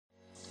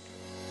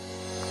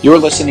You're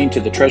listening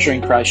to the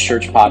Treasuring Christ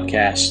Church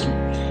podcast.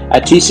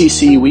 At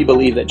TCC, we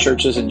believe that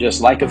church isn't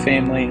just like a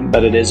family,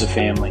 but it is a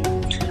family.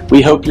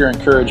 We hope you're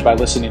encouraged by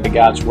listening to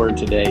God's Word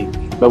today,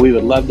 but we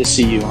would love to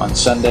see you on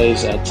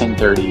Sundays at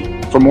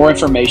 10:30. For more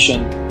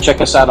information,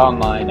 check us out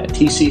online at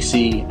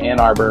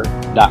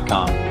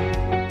tccannarbor.com.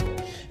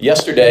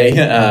 Yesterday,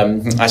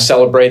 I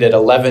celebrated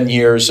 11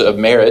 years of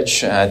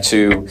marriage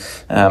to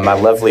my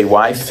lovely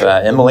wife,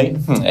 Emily.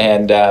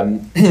 And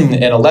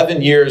in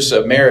 11 years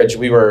of marriage,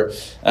 we were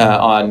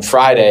on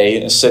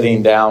Friday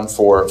sitting down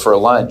for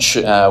lunch.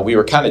 We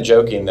were kind of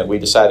joking that we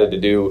decided to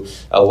do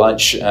a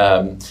lunch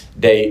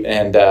date.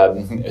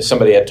 And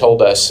somebody had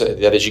told us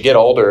that as you get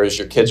older, as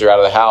your kids are out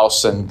of the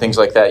house and things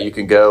like that, you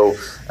can go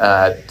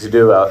to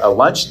do a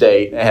lunch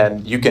date,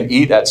 and you can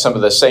eat at some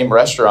of the same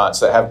restaurants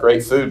that have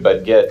great food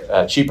but get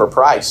a cheaper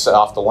price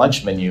off the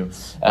lunch menu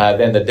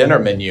than the dinner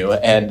menu.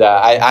 And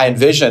I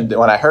envisioned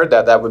when I heard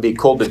that would be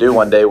cool to do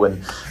one day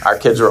when our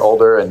kids were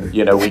older and,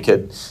 you know, we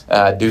could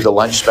do the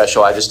lunch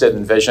special. I just didn't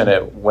envision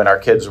it when our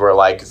kids were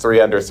like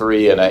 3 under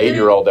 3 and an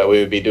 8-year-old that we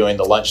would be doing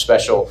the lunch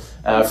special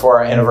for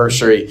our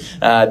anniversary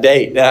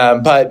date.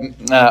 But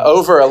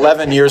over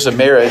 11 years of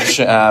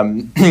marriage,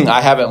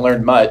 I haven't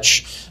learned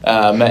much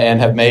and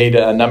have made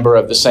a number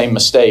of the same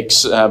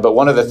mistakes. But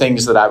one of the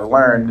things that I've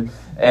learned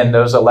in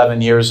those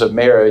 11 years of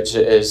marriage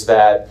is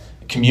that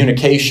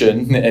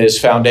communication is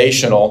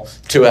foundational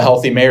to a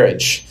healthy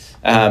marriage.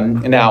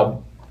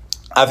 Now,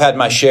 I've had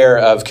my share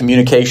of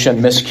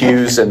communication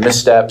miscues and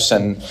missteps,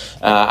 and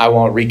I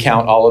won't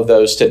recount all of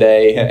those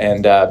today.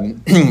 And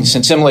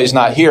since Emily's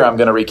not here, I'm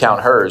going to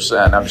recount hers.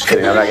 And I'm just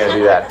kidding. I'm not going to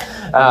do that.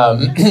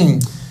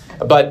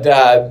 But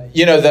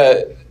you know,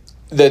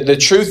 the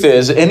truth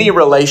is, any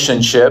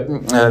relationship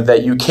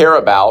that you care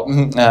about,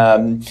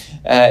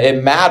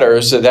 it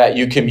matters that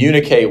you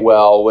communicate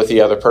well with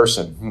the other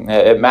person.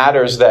 It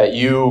matters that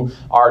you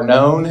are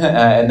known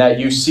and that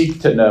you seek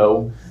to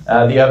know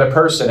the other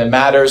person. It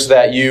matters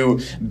that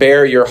you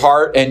bear your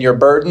heart and your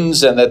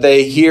burdens, and that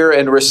they hear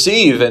and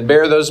receive and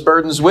bear those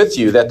burdens with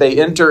you, that they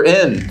enter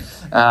in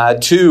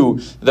to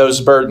those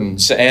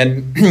burdens.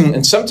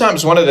 And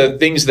sometimes one of the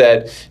things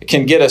that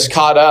can get us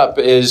caught up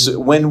is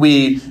when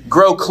we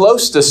grow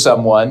close to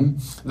someone,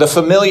 the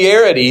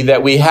familiarity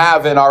that we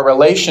have in our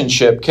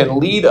relationship can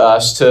lead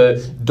us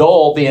to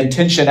dull the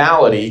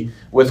intentionality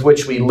with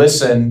which we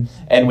listen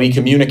and we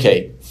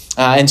communicate.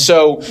 And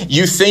so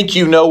you think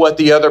you know what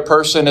the other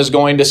person is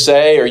going to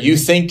say, or you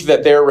think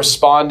that they're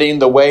responding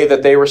the way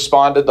that they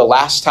responded the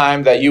last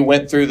time that you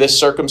went through this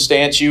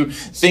circumstance. You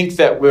think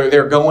that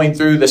they're going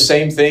through the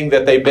same thing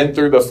that they've been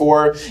through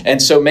before.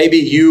 And so maybe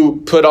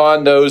you put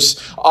on those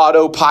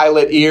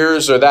autopilot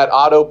ears or that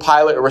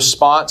autopilot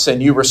response,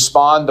 and you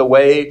respond the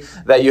way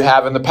that you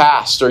have in the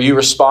past, or you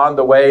respond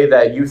the way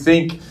that you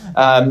think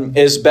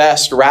is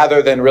best,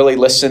 rather than really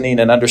listening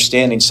and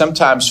understanding.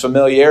 Sometimes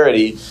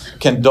familiarity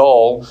can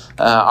dull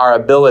our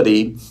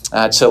ability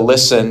to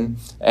listen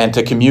and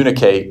to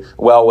communicate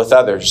well with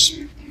others.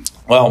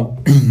 Well,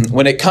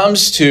 when it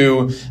comes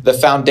to the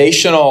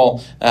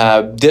foundational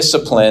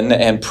discipline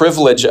and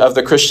privilege of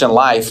the Christian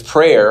life,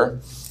 prayer,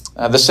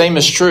 the same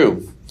is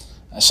true.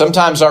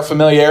 Sometimes our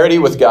familiarity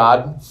with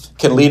God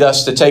can lead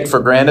us to take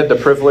for granted the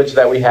privilege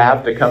that we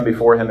have to come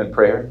before Him in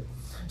prayer.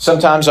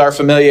 Sometimes our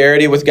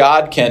familiarity with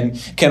God can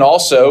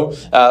also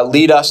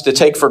lead us to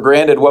take for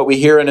granted what we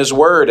hear in His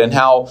Word, and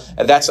how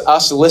that's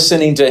us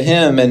listening to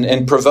Him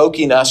and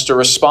provoking us to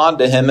respond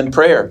to Him in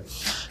prayer.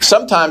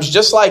 Sometimes,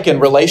 just like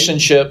in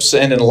relationships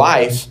and in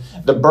life,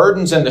 the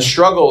burdens and the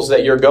struggles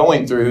that you're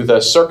going through,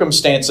 the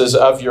circumstances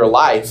of your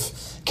life,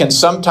 can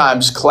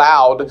sometimes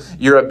cloud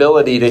your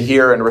ability to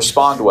hear and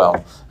respond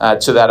well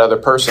to that other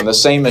person. The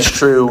same is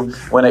true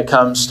when it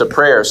comes to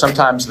prayer.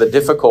 Sometimes the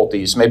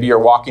difficulties, maybe you're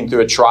walking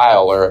through a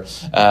trial or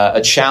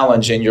a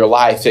challenge in your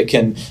life, it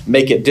can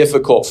make it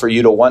difficult for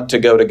you to want to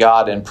go to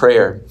God in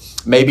prayer.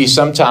 Maybe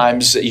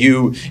sometimes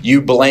you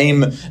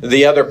blame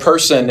the other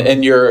person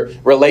in your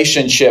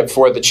relationship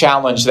for the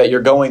challenge that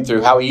you're going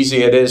through. How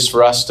easy it is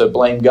for us to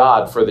blame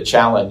God for the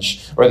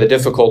challenge or the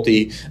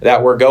difficulty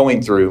that we're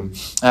going through.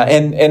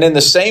 And in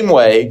the same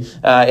way,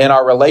 in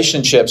our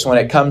relationships, when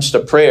it comes to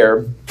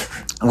prayer,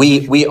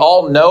 we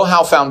all know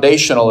how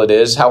foundational it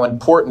is, how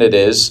important it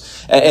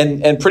is,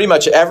 and pretty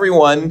much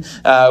everyone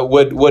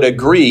would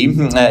agree,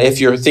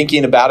 if you're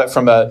thinking about it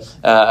from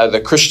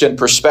the Christian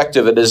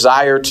perspective, a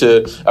desire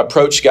to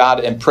approach God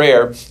in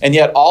prayer. And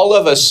yet all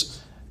of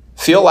us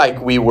feel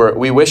like we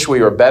wish we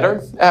were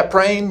better at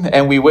praying,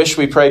 and we wish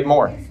we prayed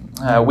more.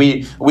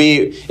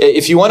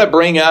 If you want to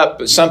bring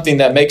up something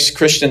that makes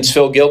Christians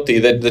feel guilty,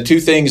 the two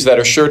things that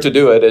are sure to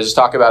do it is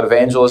talk about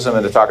evangelism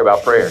and to talk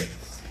about prayer.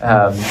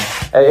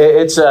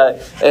 It's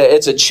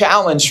a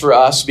challenge for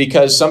us,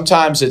 because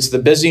sometimes it's the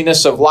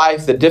busyness of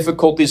life, the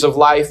difficulties of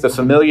life, the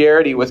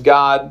familiarity with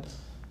God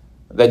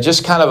that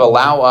just kind of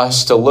allow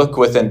us to look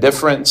with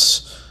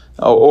indifference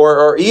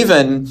or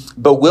even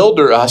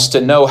bewilder us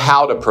to know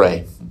how to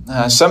pray.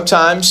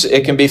 Sometimes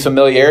it can be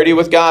familiarity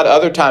with God.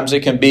 Other times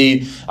it can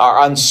be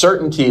our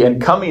uncertainty in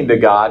coming to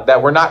God,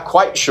 that we're not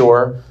quite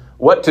sure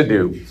what to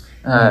do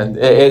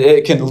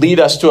It can lead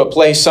us to a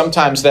place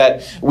sometimes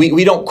that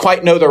we don't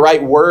quite know the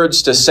right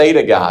words to say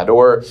to God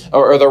or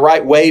the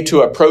right way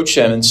to approach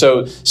Him. And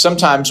so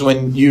sometimes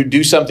when you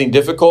do something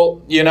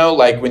difficult,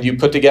 like when you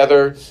put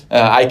together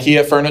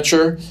IKEA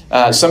furniture,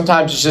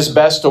 sometimes it's just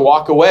best to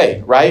walk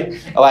away, right?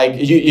 Like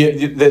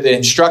the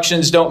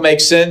instructions don't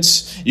make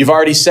sense. You've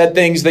already said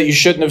things that you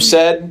shouldn't have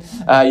said.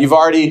 You've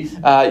already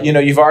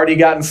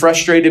gotten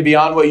frustrated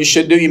beyond what you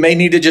should do. You may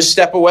need to just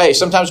step away.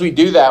 Sometimes we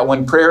do that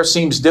when prayer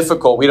seems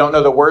difficult. We don't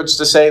know the words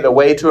to say, the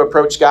way to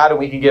approach God, and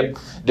we can get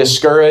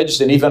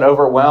discouraged and even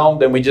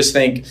overwhelmed, and we just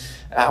think,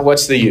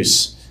 what's the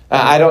use?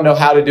 I don't know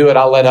how to do it.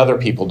 I'll let other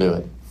people do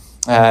it.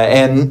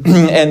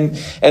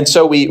 And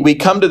so we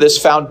come to this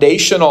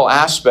foundational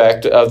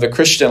aspect of the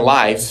Christian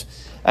life,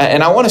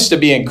 and I want us to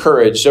be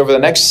encouraged. Over the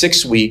next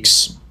 6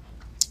 weeks,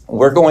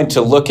 we're going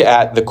to look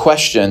at the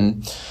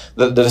question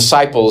the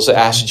disciples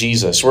asked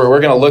Jesus. We're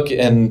going to look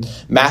in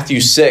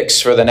Matthew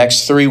 6 for the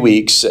next 3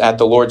 weeks at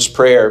the Lord's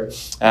Prayer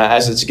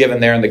as it's given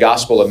there in the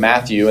Gospel of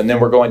Matthew. And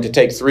then we're going to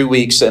take 3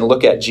 weeks and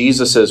look at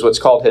Jesus's, what's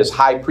called his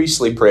high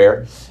priestly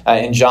prayer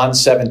in John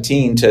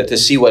 17 to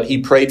see what he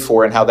prayed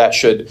for and how that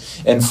should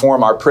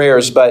inform our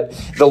prayers. But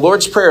the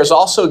Lord's Prayer is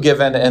also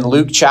given in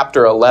Luke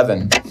chapter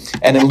 11.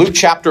 And in Luke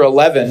chapter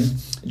 11,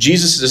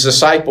 Jesus'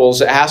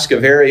 disciples ask a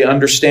very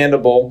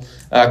understandable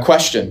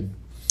question.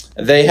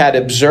 They had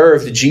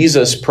observed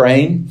Jesus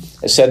praying.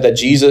 It said that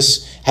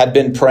Jesus had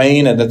been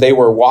praying and that they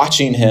were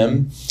watching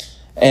him.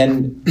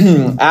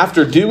 And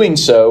after doing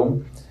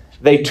so,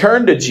 they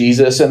turn to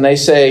Jesus and they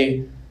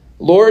say,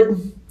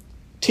 "Lord,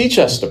 teach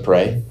us to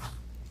pray."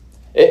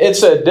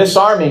 It's a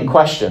disarming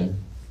question.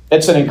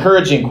 It's an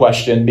encouraging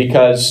question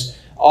because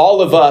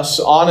all of us,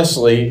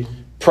 honestly,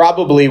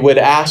 probably would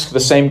ask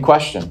the same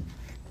question.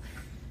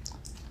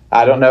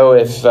 I don't know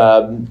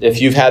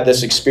if you've had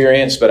this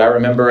experience, but I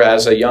remember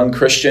as a young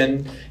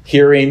Christian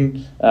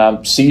hearing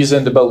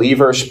seasoned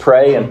believers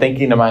pray and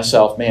thinking to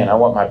myself, man, I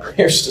want my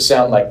prayers to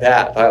sound like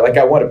that.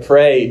 I want to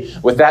pray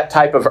with that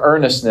type of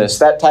earnestness,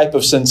 that type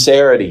of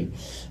sincerity.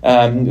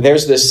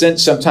 There's this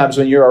sense sometimes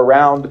when you're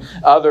around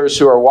others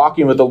who are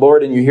walking with the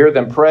Lord and you hear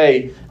them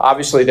pray,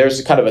 obviously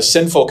there's kind of a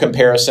sinful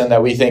comparison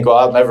that we think, well,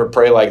 I'll never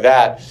pray like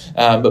that.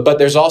 But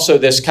there's also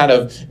this kind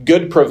of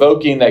good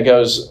provoking that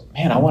goes,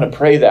 man, I want to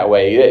pray that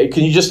way.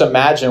 Can you just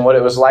imagine what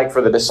it was like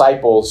for the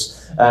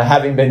disciples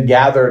having been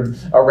gathered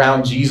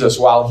around Jesus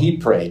while he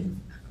prayed?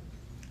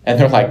 And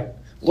they're like,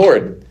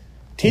 Lord,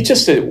 teach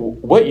us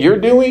what you're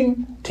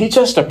doing. Teach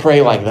us to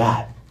pray like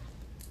that.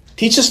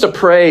 Teach us to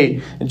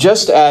pray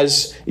just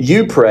as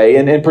you pray.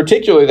 And in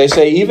particular, they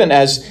say, even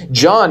as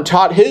John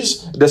taught his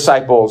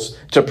disciples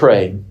to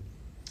pray.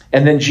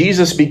 And then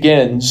Jesus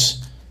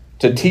begins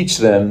to teach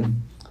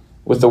them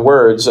with the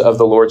words of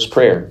the Lord's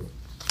Prayer.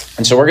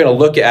 And so we're going to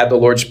look at the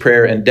Lord's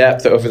Prayer in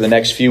depth over the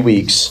next few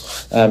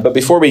weeks. But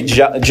before we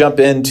jump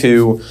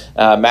into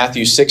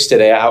Matthew 6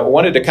 today, I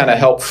wanted to kind of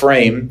help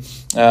frame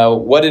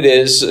what it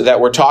is that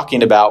we're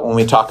talking about when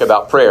we talk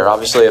about prayer.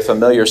 Obviously a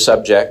familiar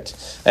subject,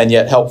 and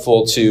yet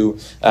helpful to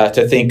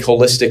think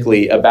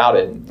holistically about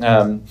it.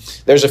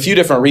 There's a few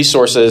different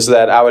resources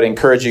that I would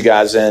encourage you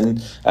guys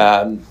in.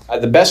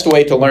 The best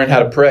way to learn how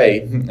to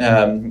pray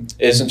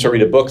isn't to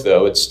read a book,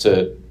 though. It's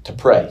to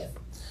pray.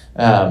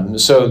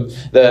 So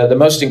the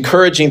most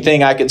encouraging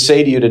thing I could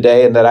say to you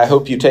today, and that I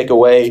hope you take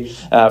away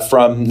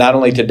from not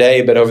only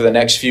today, but over the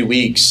next few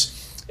weeks,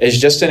 is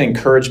just an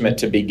encouragement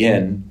to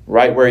begin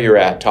right where you're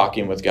at,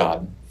 talking with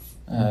God.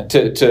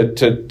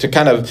 To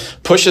kind of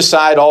push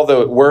aside all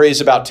the worries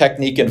about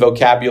technique and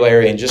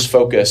vocabulary and just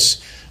focus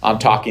on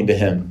talking to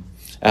Him.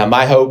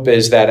 My hope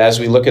is that as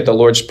we look at the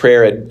Lord's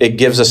Prayer, it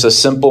gives us a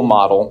simple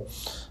model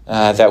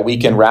that we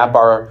can wrap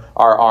our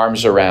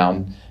arms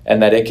around,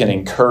 and that it can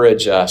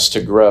encourage us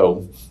to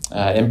grow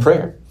in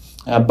prayer.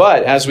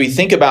 But as we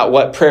think about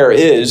what prayer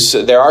is,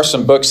 there are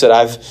some books that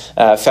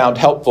I've found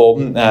helpful.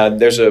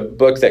 There's a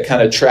book that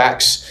kind of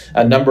tracks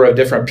a number of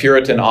different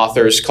Puritan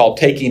authors called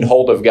Taking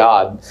Hold of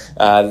God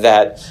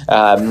that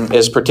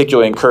is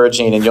particularly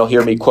encouraging. And you'll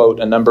hear me quote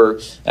a number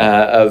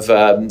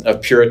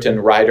of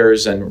Puritan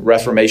writers and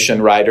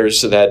Reformation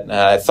writers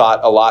that thought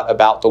a lot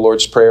about the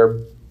Lord's Prayer.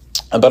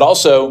 But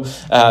also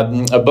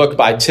a book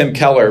by Tim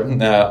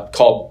Keller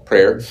called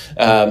Prayer.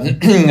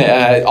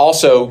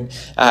 Also,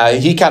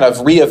 he kind of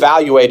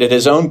reevaluated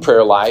his own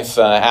prayer life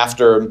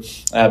after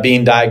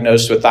being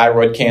diagnosed with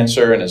thyroid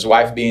cancer and his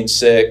wife being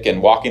sick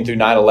and walking through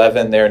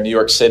 9/11 there in New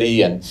York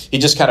City. And he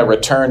just kind of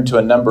returned to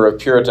a number of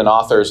Puritan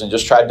authors and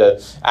just tried to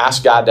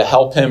ask God to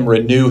help him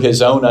renew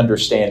his own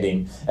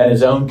understanding and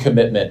his own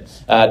commitment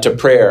to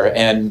prayer.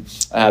 And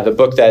the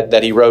book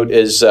that he wrote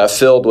is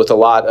filled with a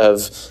lot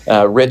of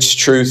rich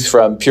truth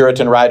from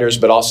Puritan writers,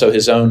 but also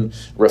his own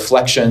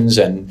reflections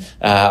and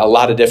a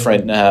lot of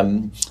different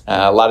kind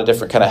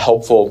of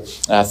helpful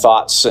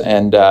thoughts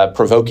and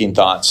provoking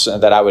thoughts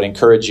that I would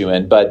encourage you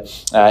in. But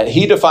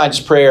he defines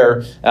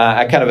prayer.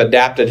 I kind of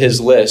adapted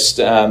his list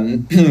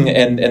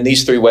in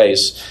these 3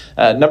 ways.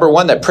 Number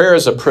one, that prayer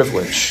is a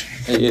privilege.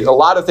 A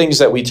lot of things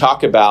that we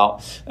talk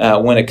about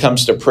when it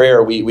comes to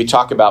prayer, we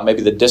talk about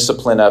maybe the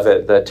discipline of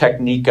it, the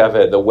technique of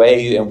it, the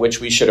way in which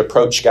we should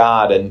approach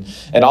God,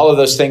 and all of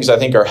those things I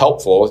think are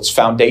helpful. It's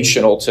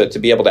foundational to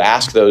be able to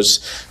ask those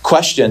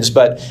questions.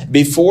 But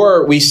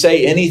before we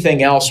say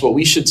anything else, what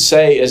we should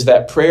say is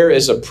that prayer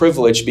is a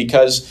privilege,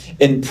 because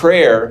in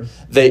prayer,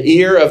 the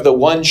ear of the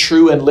one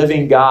true and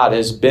living God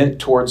is bent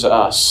towards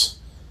us.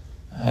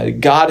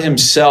 God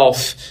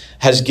himself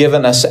has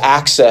given us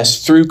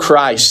access through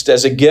Christ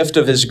as a gift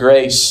of his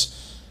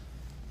grace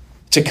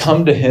to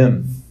come to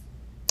him.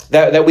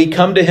 That we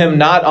come to him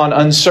not on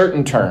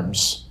uncertain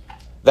terms,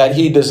 that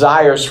he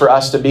desires for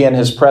us to be in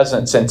his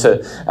presence and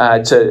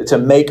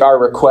to make our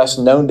request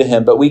known to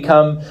him. But we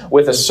come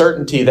with a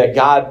certainty that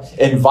God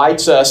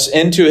invites us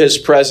into his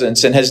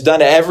presence and has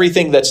done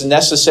everything that's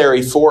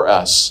necessary for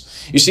us.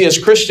 You see,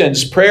 as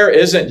Christians, prayer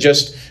isn't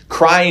just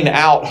crying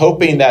out,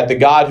 hoping that the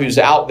God who's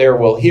out there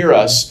will hear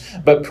us.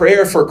 But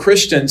prayer for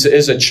Christians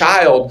is a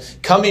child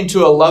coming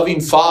to a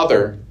loving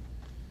Father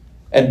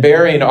and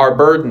bearing our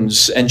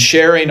burdens and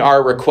sharing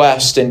our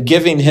request and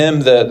giving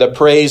him the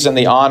praise and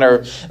the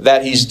honor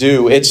that he's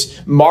due.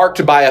 It's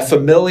marked by a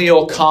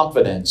familial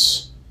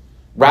confidence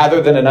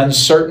rather than an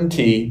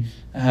uncertainty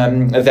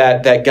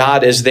that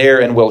God is there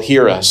and will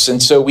hear us.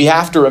 And so we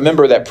have to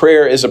remember that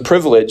prayer is a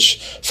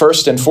privilege,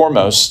 first and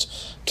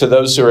foremost, to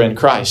those who are in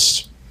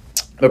Christ.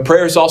 But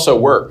prayer is also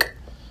work.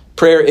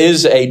 Prayer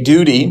is a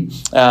duty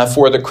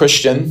for the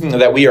Christian,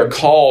 that we are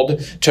called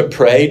to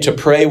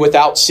pray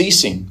without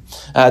ceasing,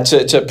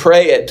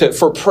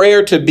 for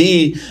prayer to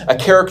be a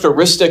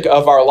characteristic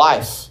of our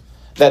life,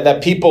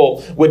 that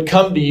people would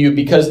come to you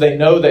because they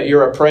know that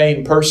you're a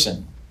praying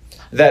person.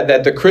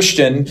 That the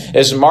Christian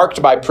is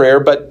marked by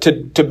prayer, but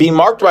to be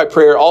marked by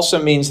prayer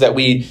also means that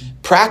we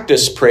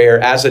practice prayer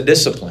as a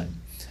discipline.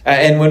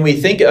 And when we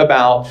think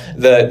about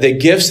the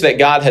gifts that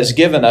God has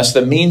given us,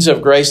 the means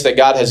of grace that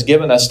God has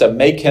given us to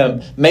make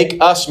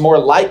us more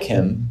like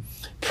him,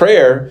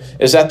 prayer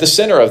is at the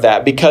center of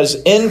that, because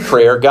in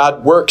prayer,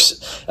 God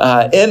works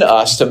in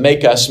us to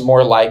make us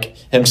more like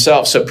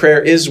himself. So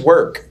prayer is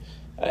work.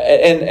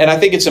 And I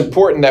think it's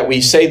important that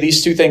we say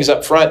these two things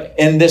up front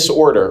in this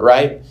order,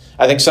 right?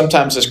 I think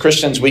sometimes as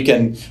Christians, we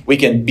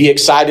can be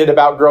excited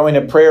about growing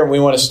in prayer, and we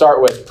want to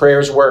start with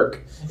prayer's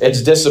work.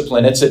 It's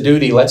discipline. It's a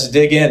duty. Let's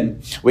dig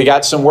in. We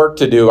got some work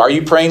to do. Are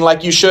you praying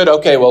like you should?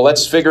 Okay, well,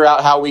 let's figure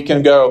out how we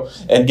can go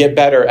and get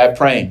better at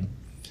praying.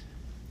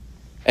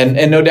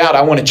 And no doubt,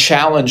 I want to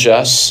challenge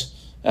us.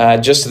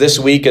 Just this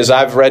week, as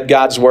I've read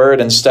God's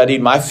word and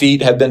studied, my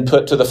feet have been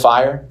put to the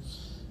fire.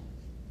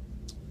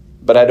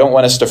 But I don't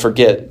want us to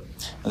forget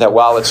that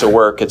while it's a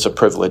work, it's a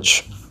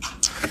privilege.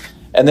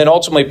 And then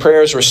ultimately,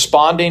 prayer is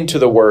responding to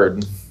the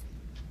word.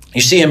 You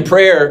see, in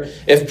prayer,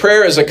 if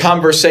prayer is a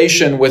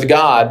conversation with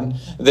God,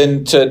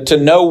 then to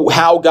know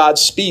how God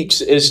speaks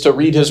is to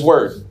read his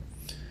word.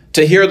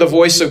 To hear the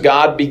voice of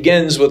God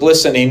begins with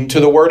listening to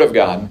the word of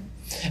God.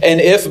 And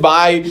if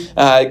by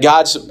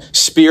God's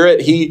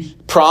Spirit he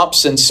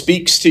prompts and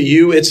speaks to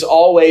you, it's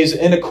always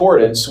in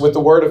accordance with the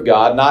Word of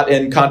God, not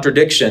in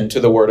contradiction to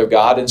the Word of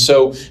God. And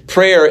so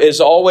prayer is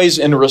always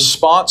in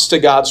response to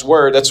God's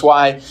Word. That's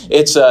why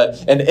it's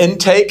an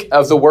intake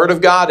of the Word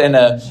of God and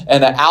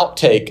an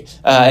outtake,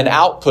 an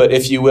output,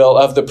 if you will,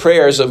 of the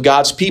prayers of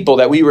God's people,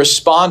 that we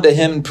respond to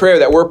him in prayer,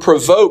 that we're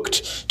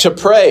provoked to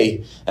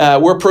pray.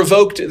 We're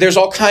provoked. There's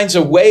all kinds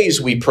of ways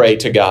we pray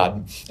to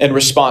God in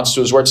response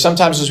to his Word.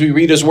 Sometimes as we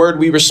read his Word,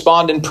 we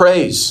respond in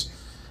praise.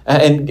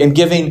 And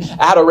giving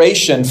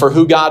adoration for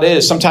who God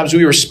is. Sometimes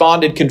we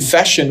respond in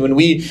confession when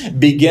we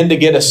begin to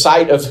get a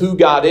sight of who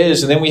God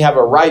is, and then we have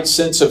a right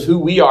sense of who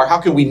we are.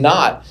 How can we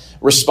not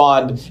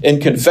respond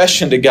in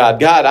confession to God?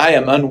 God, I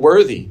am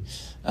unworthy.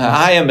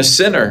 I am a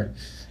sinner.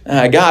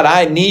 God,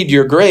 I need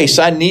your grace.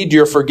 I need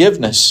your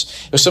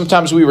forgiveness.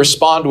 Sometimes we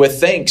respond with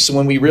thanks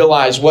when we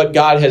realize what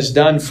God has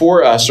done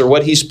for us or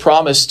what he's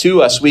promised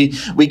to us. We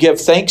give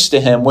thanks to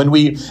him. When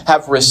we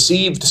have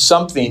received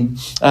something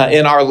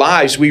in our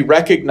lives, we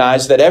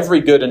recognize that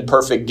every good and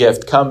perfect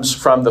gift comes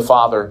from the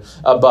Father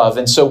above.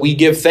 And so we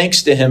give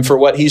thanks to him for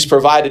what he's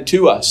provided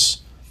to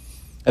us.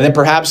 And then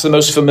perhaps the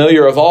most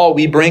familiar of all,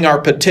 we bring our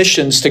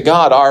petitions to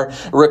God, our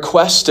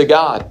requests to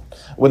God.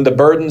 When the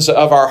burdens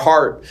of our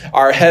heart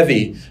are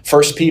heavy,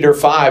 1 Peter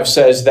 5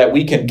 says that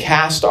we can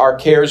cast our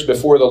cares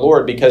before the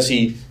Lord because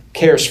he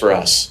cares for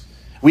us.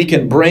 We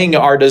can bring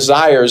our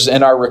desires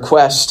and our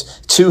requests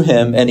to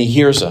him, and he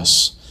hears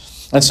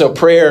us. And so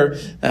prayer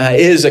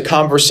is a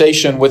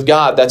conversation with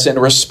God that's in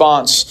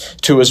response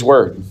to his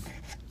word.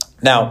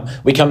 Now,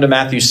 we come to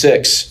Matthew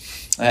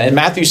 6. And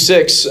Matthew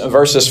 6,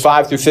 verses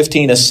 5 through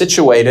 15 is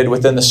situated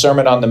within the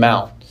Sermon on the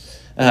Mount.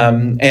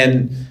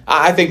 And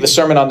I think the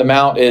Sermon on the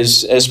Mount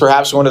is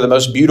perhaps one of the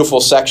most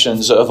beautiful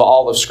sections of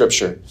all of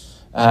Scripture.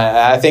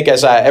 I think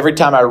every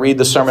time I read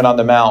the Sermon on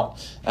the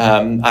Mount,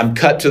 I'm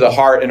cut to the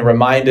heart and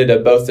reminded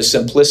of both the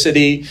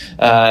simplicity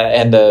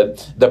and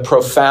the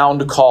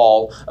profound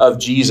call of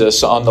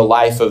Jesus on the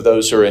life of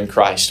those who are in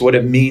Christ, what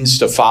it means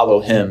to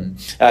follow him,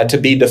 to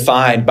be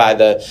defined by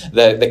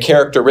the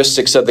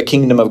characteristics of the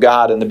kingdom of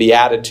God and the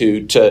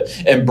beatitude,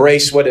 to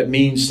embrace what it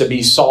means to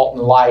be salt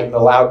and light and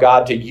allow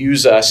God to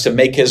use us to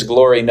make his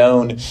glory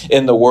known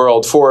in the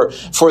world, for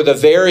the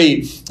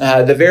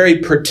very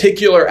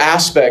particular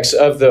aspects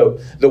of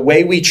the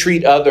way we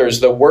treat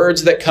others, the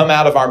words that come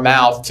out of our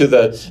mouth, to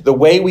the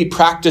way we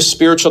practice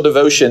spiritual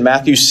devotion.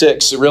 Matthew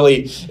 6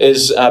 really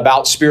is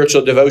about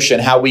spiritual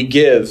devotion, how we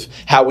give,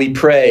 how we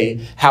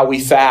pray, how we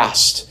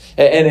fast.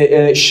 And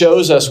it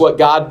shows us what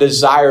God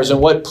desires and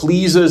what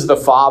pleases the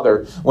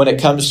Father when it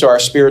comes to our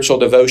spiritual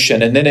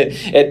devotion. And then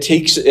it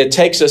takes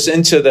us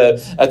into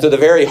to the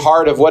very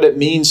heart of what it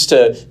means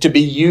to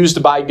be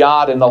used by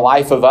God in the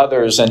life of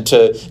others, and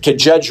to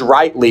judge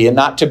rightly and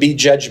not to be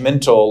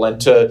judgmental,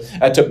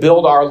 and to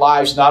build our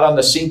lives not on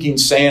the sinking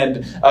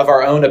sand of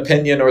our own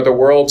opinion or the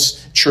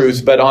world's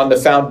truth, but on the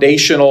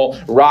foundational,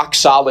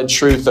 rock-solid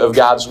truth of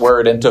God's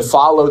Word, and to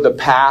follow the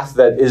path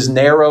that is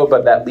narrow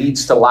but that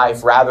leads to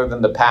life, rather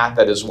than the path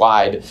that is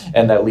wide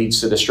and that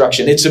leads to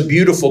destruction. It's a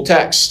beautiful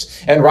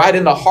text. And right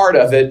in the heart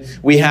of it,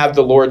 we have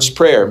the Lord's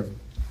Prayer.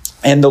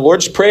 And the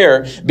Lord's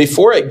Prayer,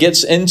 before it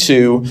gets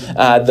into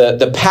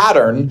the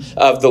pattern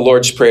of the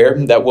Lord's Prayer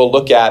that we'll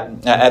look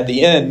at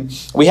the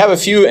end, we have a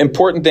few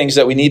important things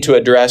that we need to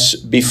address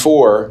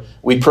before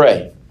we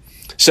pray.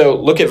 So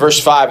look at verse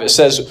 5. It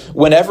says,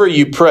 "Whenever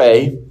you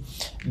pray,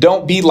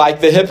 don't be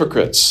like the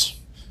hypocrites,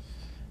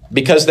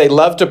 because they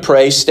love to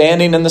pray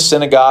standing in the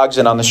synagogues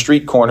and on the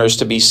street corners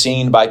to be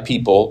seen by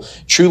people.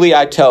 Truly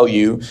I tell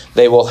you,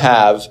 they will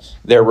have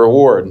their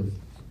reward."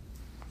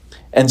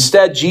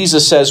 Instead,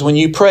 Jesus says, when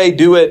you pray,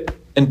 do it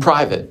in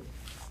private.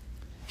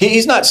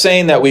 He's not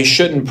saying that we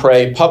shouldn't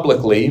pray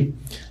publicly,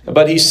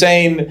 but he's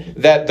saying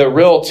that the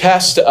real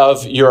test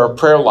of your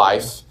prayer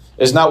life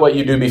is not what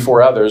you do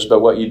before others, but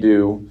what you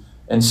do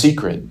in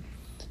secret.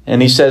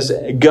 And he says,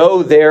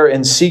 go there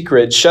in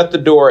secret, shut the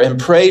door, and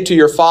pray to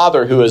your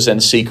Father who is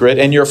in secret,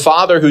 and your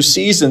Father who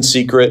sees in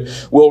secret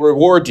will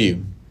reward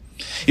you.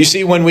 You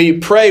see, when we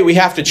pray, we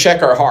have to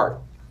check our heart.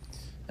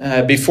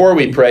 Before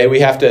we pray, we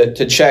have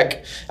to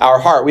check our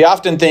heart. We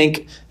often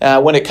think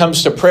when it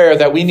comes to prayer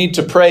that we need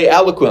to pray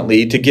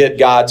eloquently to get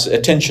God's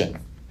attention.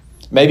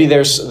 Maybe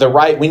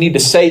we need to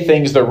say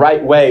things the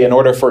right way in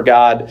order for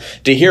God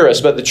to hear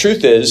us. But the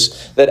truth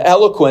is that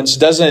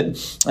eloquence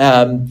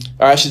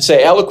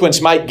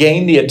eloquence might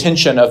gain the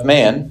attention of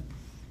man.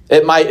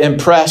 It might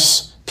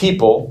impress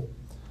people.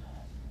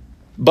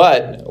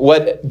 But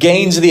what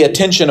gains the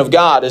attention of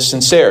God is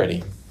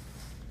sincerity.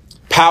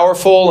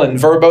 Powerful and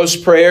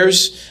verbose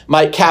prayers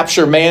might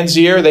capture man's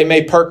ear. They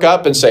may perk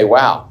up and say,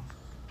 wow,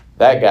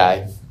 that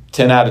guy,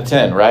 10 out of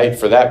 10, right,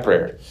 for that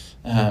prayer.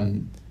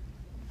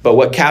 But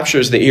what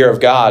captures the ear of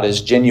God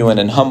is genuine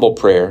and humble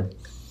prayer,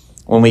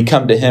 when we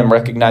come to him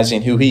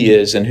recognizing who he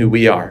is and who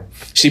we are.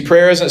 See,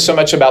 prayer isn't so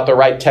much about the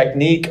right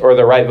technique or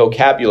the right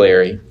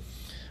vocabulary,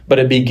 but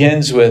it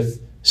begins with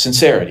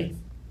sincerity.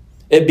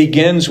 It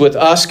begins with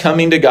us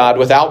coming to God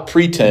without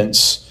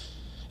pretense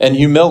and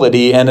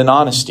humility and in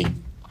honesty.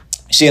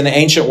 See, in the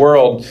ancient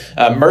world,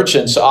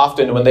 merchants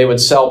often, when they would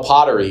sell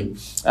pottery,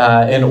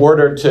 in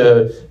order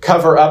to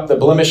cover up the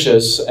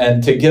blemishes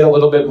and to get a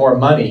little bit more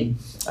money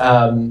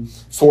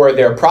for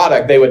their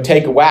product, they would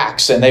take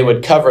wax and they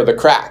would cover the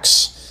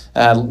cracks.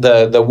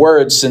 The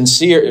word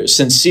sincerity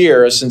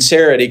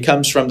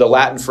comes from the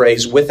Latin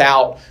phrase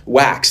without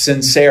wax,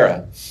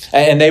 sincera.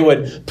 And they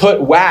would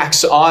put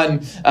wax on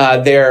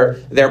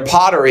their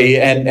pottery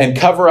and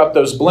cover up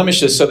those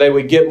blemishes so they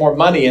would get more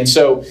money. And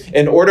so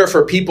in order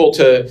for people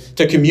to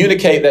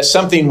communicate that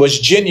something was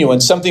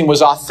genuine, something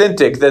was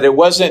authentic, that it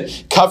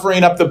wasn't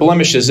covering up the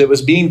blemishes, it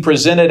was being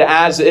presented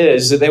as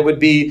is, that it would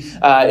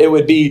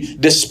be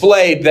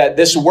displayed that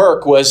this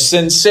work was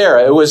sincere.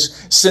 It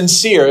was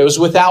sincere. It was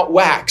without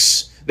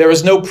wax. There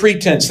was no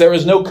pretense. There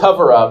was no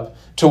cover up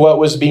to what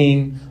was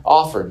being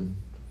offered.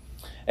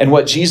 And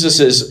what Jesus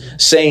is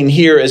saying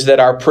here is that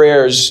our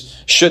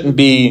prayers shouldn't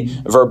be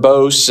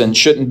verbose and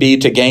shouldn't be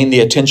to gain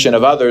the attention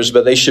of others,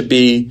 but they should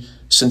be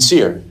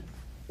sincere,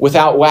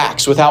 without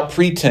wax, without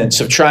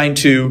pretense of trying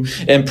to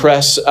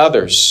impress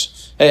others.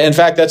 In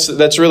fact,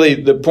 that's really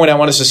the point I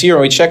want us to see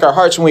when we check our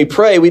hearts. When we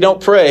pray, we don't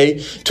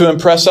pray to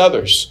impress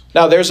others.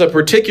 Now, there's a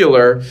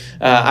particular,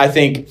 I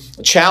think,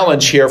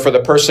 challenge here for the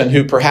person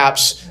who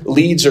perhaps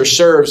leads or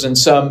serves in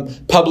some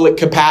public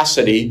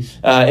capacity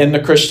in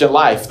the Christian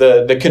life.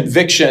 The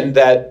conviction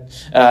that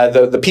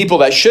the people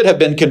that should have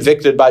been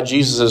convicted by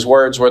Jesus'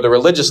 words were the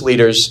religious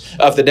leaders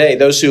of the day,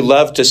 those who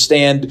loved to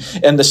stand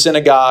in the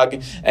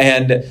synagogue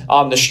and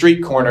on the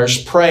street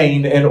corners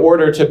praying in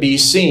order to be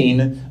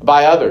seen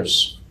by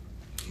others.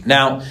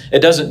 Now, it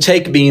doesn't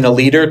take being a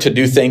leader to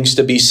do things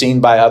to be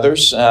seen by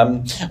others,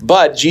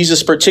 but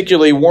Jesus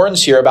particularly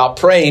warns here about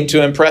praying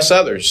to impress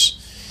others.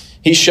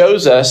 He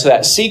shows us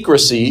that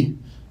secrecy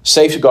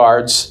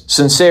safeguards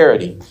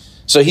sincerity.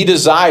 So he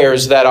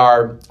desires that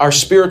our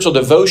spiritual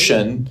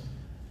devotion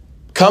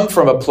come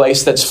from a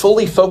place that's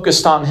fully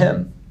focused on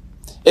him.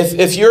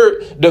 If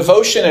your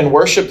devotion and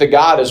worship to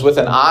God is with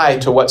an eye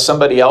to what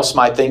somebody else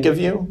might think of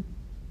you,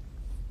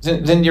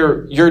 then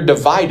you're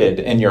divided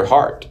in your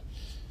heart,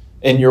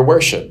 in your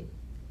worship.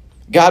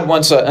 God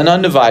wants an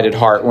undivided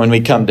heart when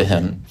we come to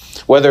him.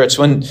 Whether it's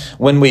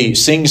when we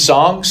sing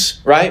songs,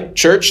 right?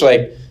 Church,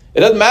 like, it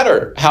doesn't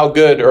matter how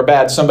good or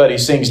bad somebody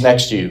sings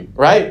next to you,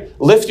 right?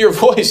 Lift your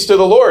voice to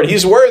the Lord.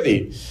 He's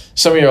worthy.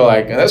 Some of you are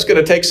like, that's going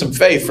to take some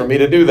faith for me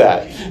to do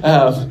that.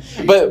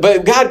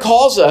 But God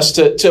calls us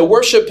to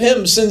worship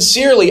him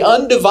sincerely,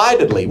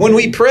 undividedly. When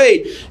we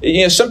pray,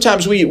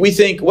 sometimes we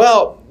think,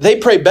 well, they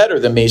pray better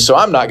than me, so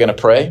I'm not going to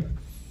pray.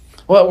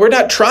 Well, we're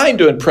not trying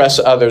to impress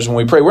others when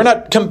we pray. We're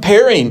not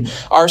comparing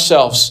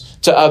ourselves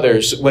to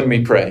others when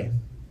we pray.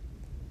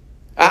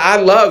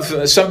 I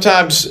love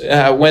sometimes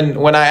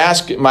when I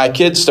ask my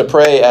kids to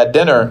pray at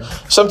dinner,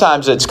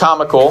 sometimes it's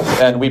comical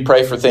and we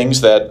pray for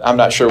things that I'm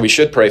not sure we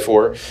should pray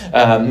for,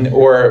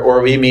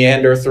 or we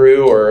meander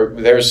through, or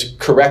there's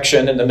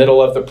correction in the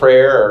middle of the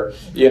prayer, or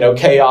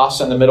chaos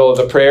in the middle of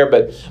the prayer.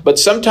 But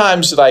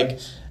sometimes, like,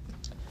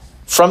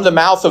 from the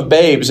mouth of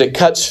babes, it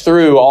cuts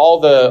through all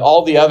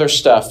the other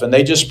stuff, and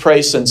they just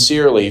pray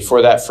sincerely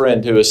for that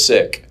friend who is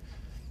sick.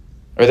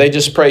 Or they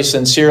just pray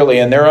sincerely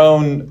in their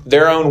own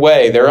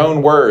way, their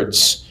own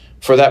words,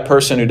 for that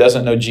person who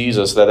doesn't know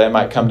Jesus, that they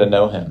might come to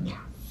know him.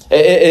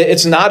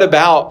 It's not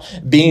about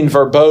being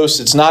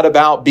verbose. It's not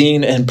about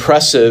being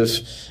impressive.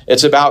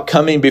 It's about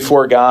coming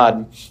before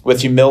God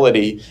with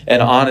humility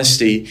and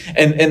honesty.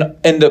 And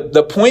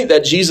the point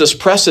that Jesus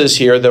presses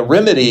here, the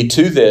remedy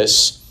to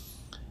this,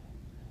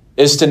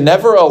 is to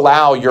never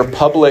allow your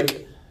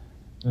public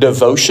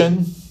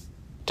devotion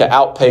to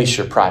outpace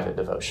your private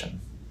devotion.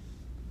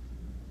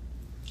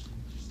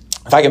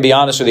 If I can be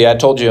honest with you, I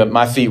told you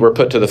my feet were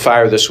put to the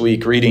fire this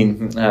week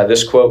reading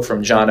this quote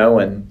from John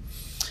Owen.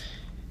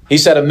 He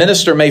said, "A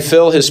minister may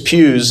fill his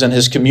pews and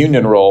his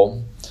communion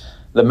roll,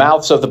 the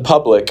mouths of the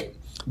public,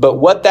 but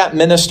what that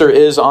minister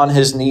is on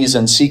his knees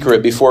in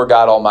secret before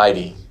God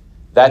Almighty,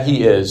 that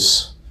he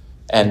is,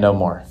 and no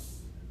more."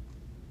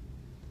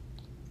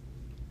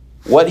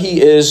 What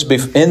he is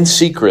in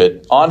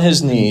secret, on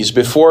his knees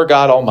before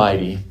God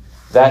Almighty,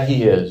 that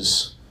he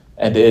is,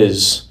 and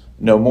is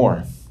no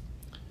more.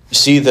 You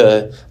see,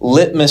 the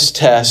litmus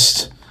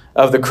test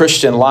of the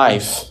Christian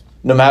life,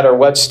 no matter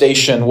what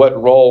station,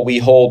 what role we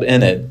hold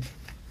in it,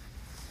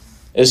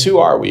 is who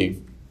are we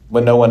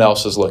when no one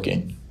else is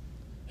looking?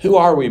 Who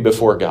are we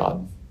before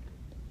God?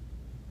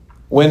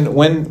 When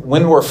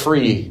we're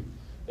free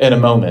in a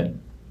moment,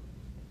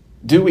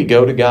 do we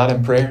go to God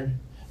in prayer?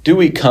 Do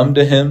we come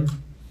to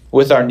him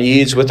with our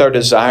needs, with our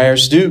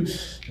desires?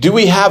 Do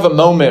we have a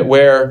moment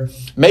where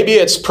maybe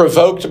it's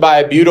provoked by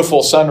a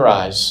beautiful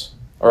sunrise?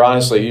 Or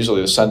honestly,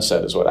 usually the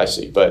sunset is what I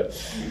see. But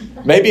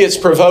maybe it's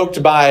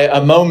provoked by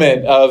a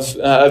moment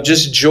of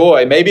just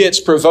joy. Maybe it's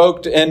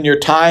provoked in your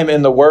time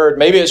in the Word.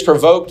 Maybe it's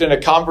provoked in a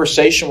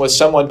conversation with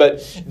someone.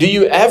 But do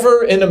you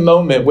ever, in a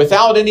moment,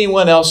 without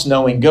anyone else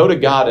knowing, go to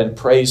God and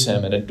praise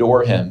him and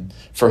adore him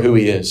for who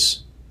he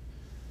is?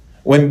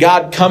 When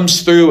God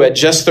comes through at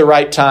just the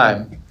right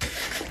time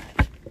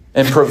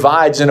and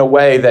provides in a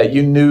way that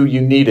you knew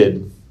you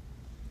needed,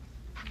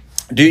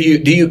 do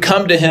you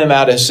come to him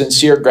out of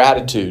sincere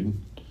gratitude?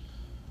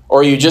 Or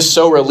are you just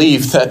so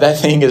relieved that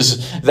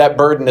that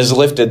burden is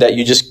lifted that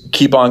you just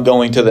keep on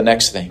going to the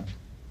next thing?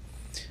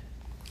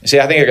 See,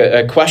 I think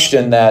a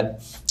question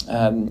that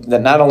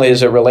not only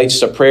as it relates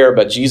to prayer,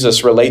 but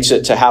Jesus relates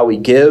it to how we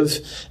give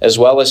as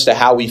well as to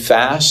how we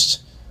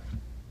fast.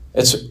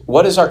 It's,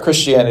 what is our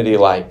Christianity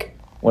like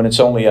when it's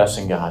only us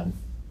and God?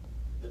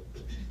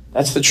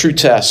 That's the true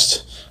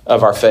test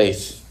of our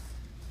faith.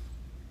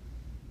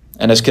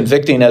 And as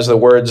convicting as the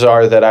words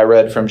are that I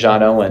read from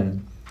John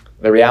Owen,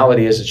 the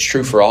reality is it's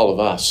true for all of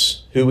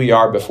us, who we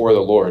are before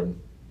the Lord,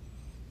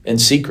 in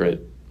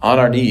secret, on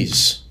our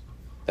knees.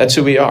 That's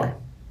who we are.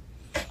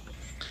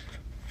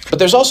 But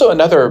there's also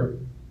another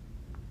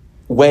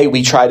way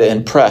we try to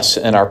impress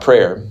in our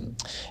prayer.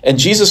 And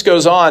Jesus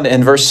goes on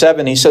in verse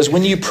 7, he says,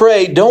 "When you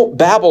pray, don't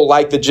babble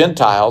like the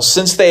Gentiles,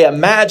 since they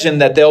imagine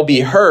that they'll be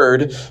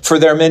heard for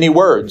their many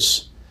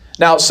words."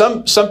 Now,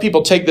 some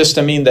people take this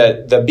to mean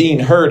that the being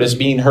heard is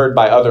being heard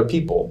by other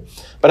people.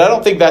 But I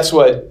don't think that's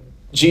what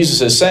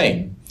Jesus is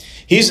saying.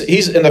 He's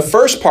in the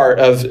first part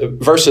of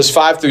verses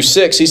 5 through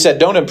 6, he said,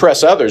 don't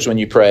impress others when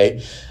you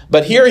pray.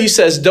 But here he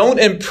says, don't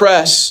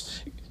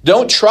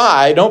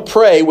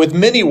pray with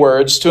many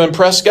words to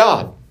impress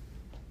God.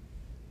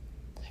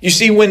 You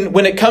see,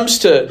 when it comes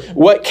to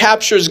what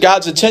captures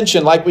God's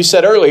attention, like we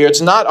said earlier,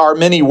 it's not our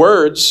many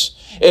words.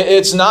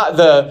 It's not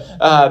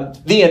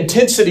the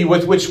intensity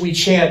with which we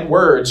chant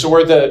words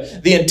or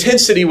the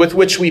intensity with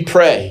which we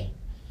pray.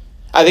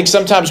 I think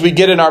sometimes we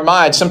get in our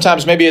mind,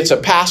 sometimes maybe it's a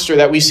pastor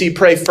that we see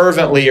pray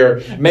fervently,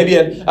 or maybe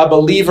a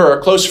believer or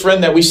a close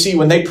friend that we see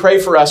when they pray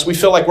for us, we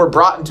feel like we're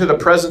brought into the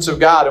presence of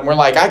God, and we're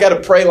like, I got to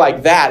pray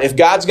like that. If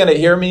God's going to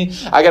hear me,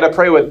 I got to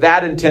pray with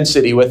that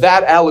intensity, with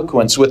that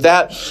eloquence, with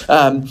that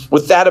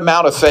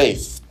amount of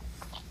faith.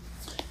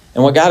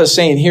 And what God is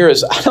saying here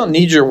is, I don't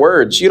need your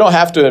words. You don't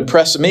have to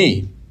impress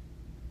me.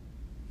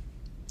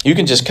 You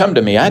can just come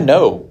to me. I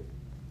know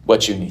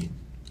what you need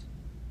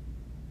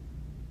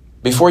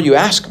before you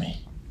ask me.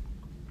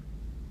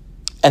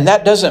 And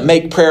that doesn't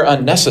make prayer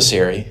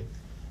unnecessary.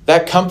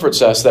 That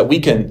comforts us that we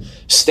can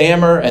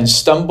stammer and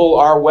stumble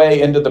our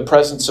way into the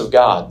presence of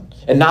God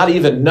and not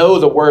even know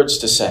the words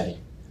to say,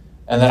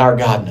 and that our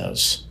God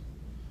knows,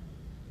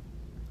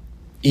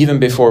 even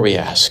before we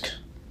ask.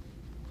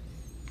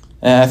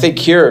 And I think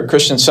here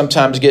Christians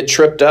sometimes get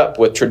tripped up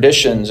with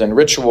traditions and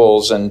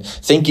rituals and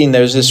thinking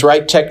there's this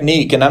right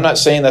technique. And I'm not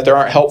saying that there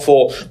aren't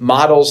helpful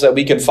models that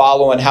we can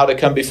follow on how to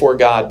come before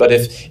God. But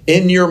if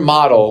in your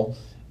model,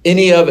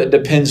 any of it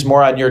depends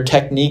more on your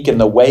technique and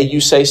the way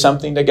you say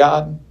something to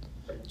God,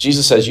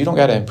 Jesus says, you don't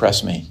got to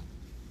impress me.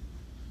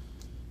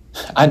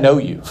 I know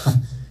you.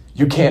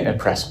 You can't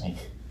impress me.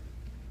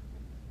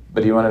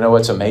 But do you want to know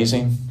what's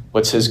amazing?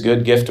 What's his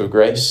good gift of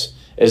grace?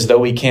 As though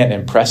we can't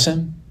impress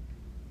him,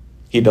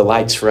 he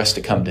delights for us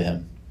to come to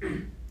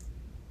him.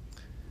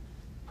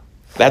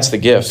 That's the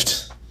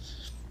gift.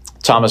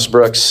 Thomas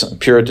Brooks,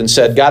 Puritan,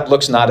 said, God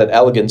looks not at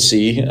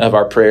elegancy of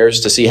our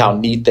prayers to see how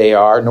neat they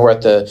are, nor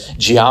at the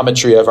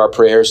geometry of our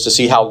prayers to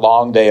see how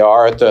long they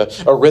are, at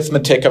the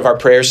arithmetic of our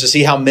prayers to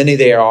see how many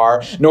they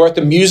are, nor at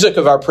the music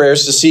of our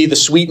prayers to see the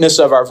sweetness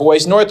of our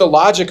voice, nor at the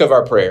logic of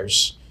our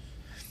prayers,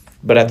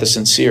 but at the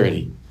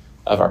sincerity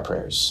of our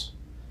prayers.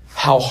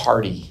 How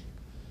hearty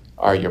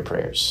are your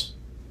prayers?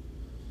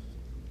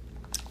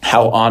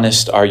 How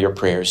honest are your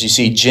prayers? You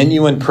see,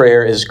 genuine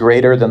prayer is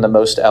greater than the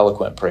most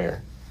eloquent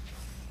prayer.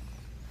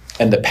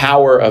 And the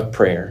power of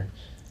prayer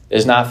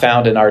is not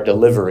found in our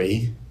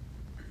delivery,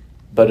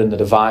 but in the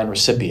divine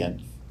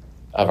recipient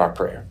of our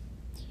prayer.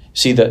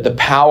 See, the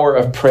power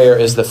of prayer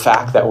is the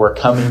fact that we're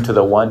coming to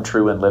the one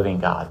true and living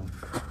God.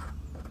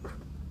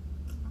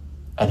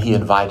 And he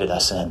invited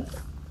us in.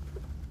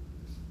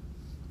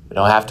 We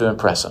don't have to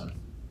impress him.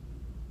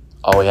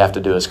 All we have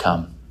to do is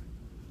come.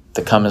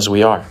 To come as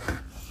we are.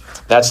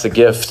 That's the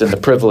gift and the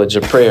privilege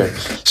of prayer.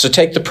 So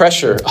take the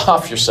pressure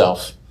off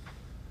yourself.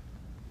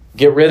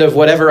 Get rid of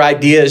whatever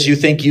ideas you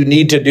think you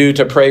need to do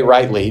to pray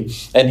rightly,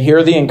 and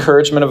hear the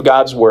encouragement of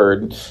God's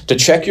word to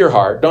check your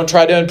heart. Don't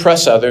try to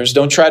impress others.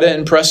 Don't try to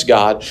impress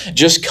God.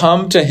 Just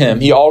come to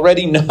him. He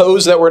already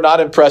knows that we're not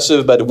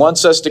impressive, but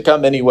wants us to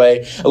come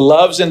anyway.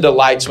 Loves and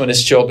delights when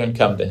his children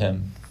come to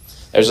him.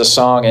 There's a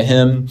song, a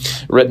hymn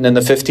written in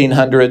the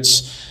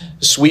 1500s.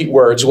 Sweet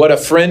words. What a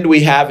friend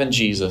we have in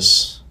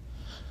Jesus.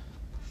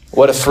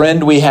 What a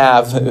friend we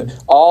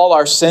have, all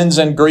our sins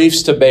and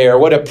griefs to bear.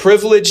 What a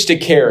privilege to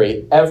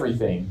carry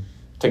everything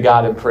to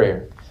God in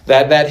prayer.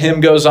 That hymn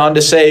goes on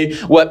to say,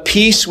 what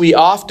peace we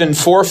often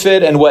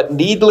forfeit and what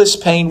needless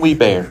pain we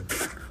bear.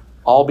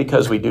 All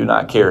because we do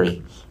not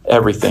carry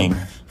everything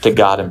to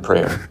God in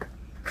prayer.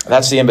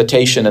 That's the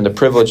invitation and the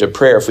privilege of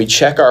prayer. If we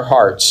check our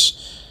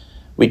hearts,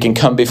 we can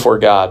come before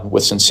God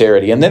with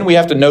sincerity. And then we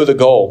have to know the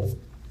goal.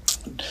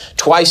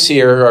 Twice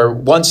here, or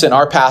once in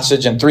our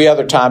passage and 3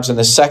 other times in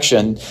this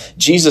section,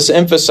 Jesus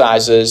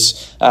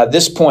emphasizes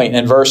this point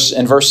in verse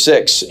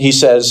 6. He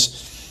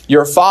says,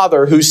 your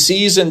Father who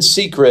sees in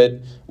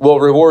secret will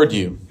reward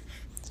you.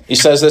 He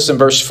says this in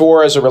verse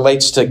 4 as it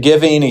relates to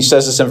giving. He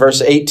says this in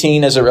verse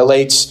 18 as it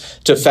relates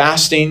to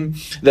fasting.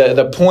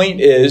 The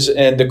point is,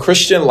 in the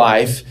Christian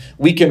life,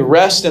 we can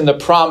rest in the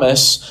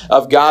promise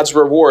of God's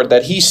reward,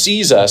 that he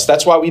sees us.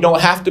 That's why we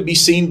don't have to be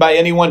seen by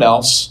anyone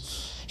else.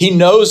 He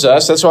knows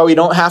us. That's why we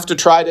don't have to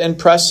try to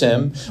impress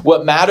him.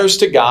 What matters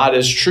to God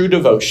is true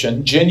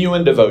devotion,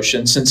 genuine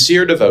devotion,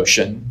 sincere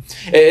devotion.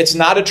 It's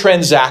not a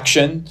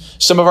transaction.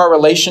 Some of our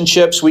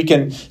relationships, we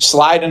can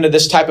slide into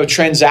this type of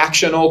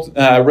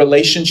transactional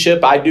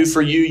relationship. I do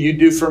for you, you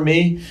do for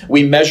me.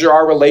 We measure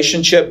our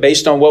relationship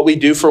based on what we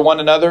do for one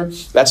another.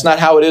 That's not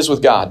how it is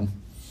with God.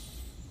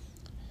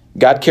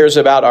 God cares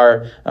about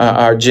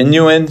our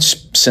genuine,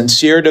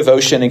 sincere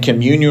devotion and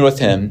communion with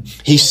him.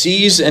 He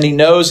sees and he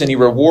knows and he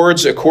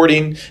rewards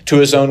according to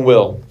his own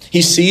will.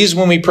 He sees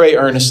when we pray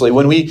earnestly,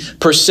 when we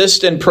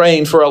persist in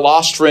praying for a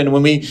lost friend,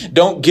 when we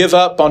don't give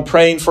up on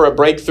praying for a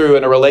breakthrough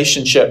in a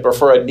relationship or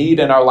for a need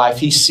in our life.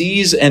 He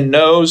sees and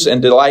knows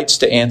and delights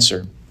to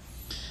answer.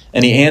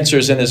 And he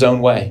answers in his own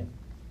way.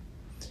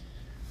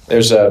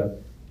 There's a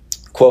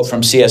quote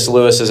from C.S.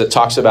 Lewis as it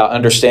talks about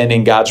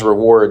understanding God's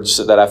rewards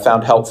that I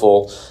found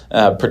helpful,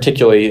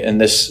 particularly in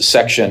this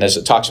section, as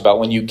it talks about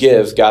when you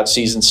give, God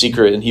sees in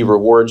secret and he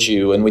rewards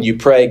you. And when you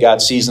pray,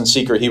 God sees in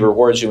secret, he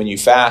rewards you. When you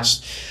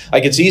fast,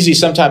 like it's easy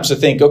sometimes to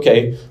think,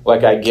 okay,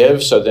 like I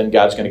give, so then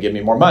God's going to give me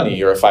more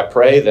money. Or if I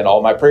pray, then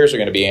all my prayers are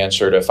going to be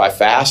answered. If I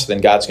fast,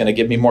 then God's going to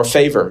give me more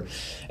favor.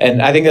 And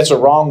I think that's a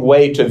wrong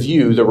way to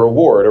view the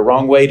reward, a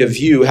wrong way to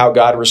view how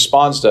God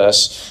responds to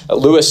us.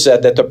 Lewis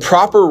said that the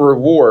proper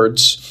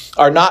rewards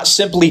are not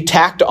simply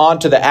tacked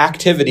onto the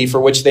activity for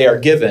which they are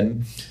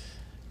given,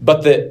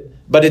 but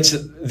it's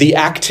the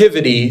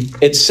activity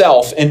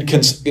itself in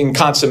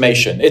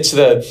consummation. It's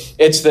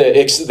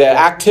the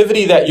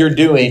activity that you're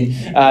doing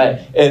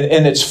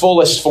in its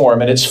fullest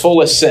form, in its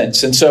fullest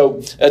sense. And so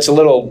that's a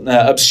little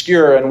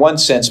obscure in one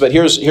sense, but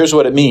here's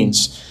what it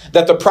means.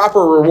 That the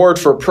proper reward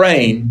for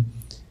praying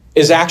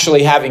is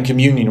actually having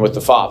communion with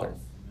the Father.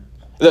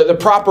 The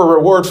proper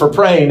reward for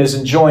praying is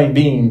enjoying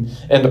being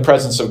in the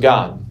presence of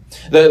God.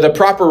 The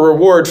proper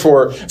reward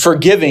for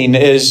giving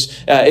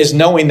is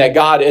knowing that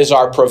God is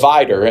our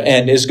provider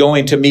and is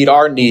going to meet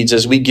our needs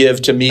as we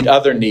give to meet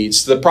other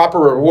needs. The proper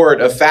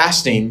reward of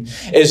fasting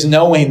is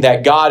knowing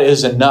that God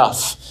is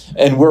enough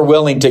and we're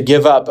willing to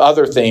give up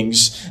other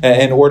things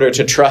in order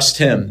to trust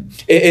Him.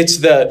 It's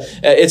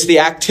the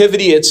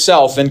activity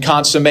itself in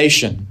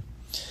consummation.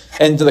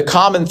 And the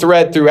common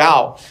thread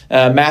throughout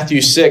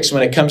Matthew 6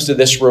 when it comes to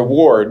this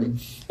reward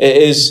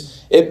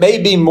is it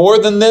may be more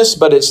than this,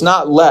 but it's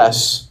not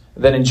less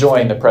than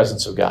enjoying the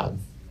presence of God.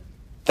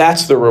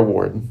 That's the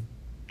reward.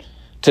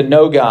 To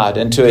know God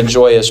and to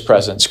enjoy His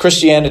presence.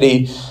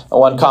 Christianity,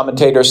 one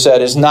commentator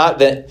said, is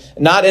not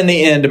in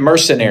the end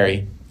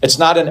mercenary. It's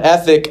not an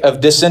ethic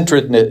of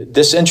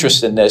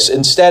disinterestedness.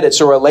 Instead,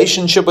 it's a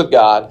relationship with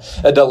God,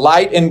 a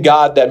delight in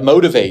God that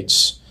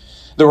motivates.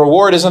 The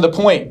reward isn't the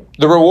point.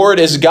 The reward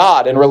is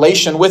God in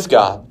relation with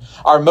God.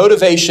 Our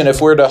motivation, if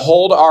we're to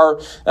hold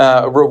our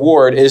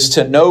reward, is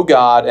to know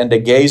God and to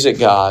gaze at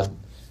God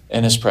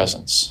in His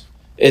presence.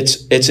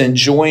 It's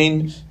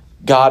enjoying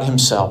God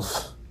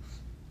Himself.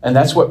 And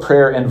that's what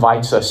prayer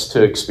invites us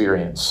to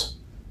experience,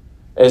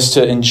 is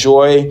to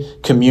enjoy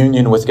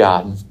communion with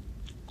God.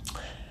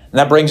 And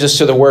that brings us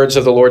to the words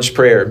of the Lord's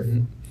Prayer.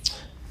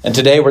 And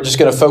today we're just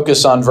going to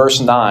focus on verse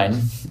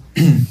 9.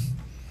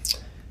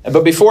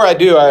 But before I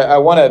do, I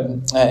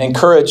want to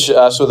encourage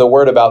us with a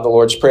word about the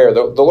Lord's Prayer.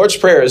 The Lord's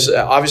Prayer is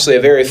obviously a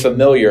very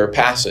familiar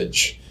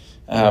passage.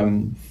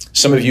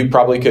 Some of you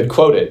probably could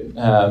quote it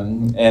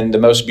in the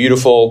most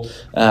beautiful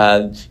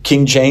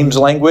King James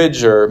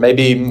language, or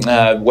maybe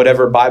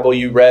whatever Bible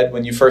you read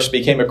when you first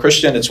became a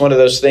Christian. It's one of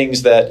those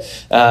things that,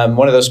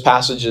 one of those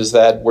passages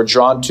that we're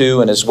drawn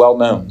to and is well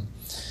known.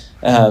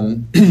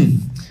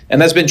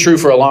 And that's been true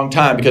for a long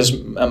time because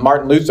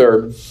Martin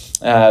Luther,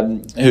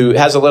 who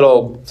has a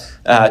little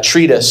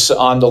treatise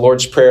on the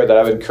Lord's Prayer that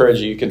I would encourage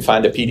you. You can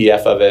find a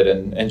PDF of it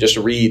and just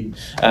read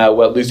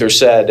what Luther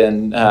said.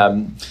 And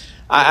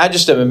I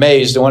just am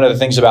amazed. And one of the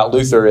things about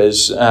Luther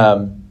is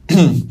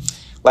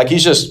like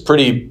he's just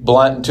pretty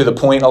blunt and to the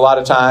point a lot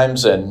of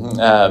times, and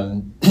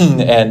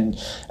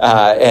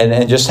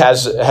just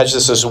has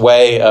just this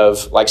way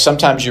of, like,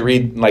 sometimes you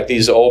read like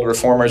these old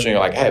reformers and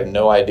you're like, I have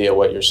no idea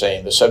what you're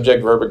saying. The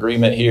subject verb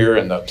agreement here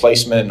and the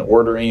placement and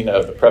ordering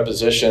of the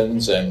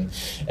prepositions and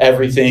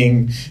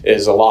everything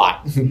is a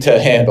lot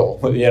to handle,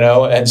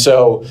 And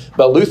so,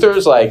 but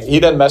Luther's like, he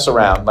doesn't mess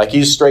around. Like,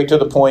 he's straight to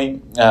the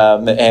point,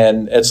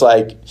 and it's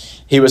like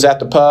he was at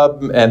the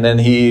pub and then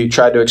he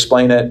tried to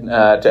explain it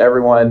to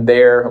everyone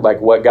there,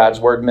 like what God's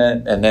word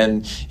meant. And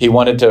then he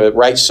wanted to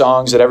write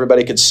songs that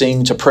everybody could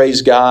sing to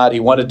praise God. He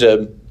wanted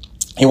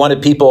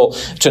people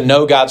to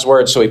know God's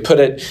word, so he put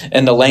it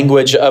in the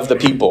language of the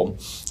people.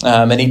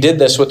 And he did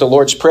this with the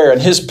Lord's Prayer.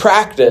 And his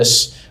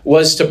practice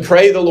was to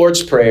pray the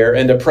Lord's Prayer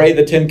and to pray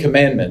the Ten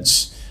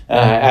Commandments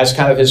as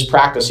kind of his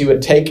practice. He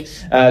would take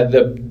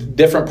the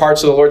different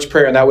parts of the Lord's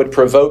Prayer, and that would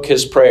provoke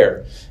his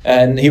prayer.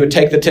 And he would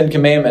take the Ten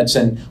Commandments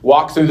and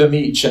walk through them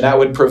each, and that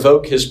would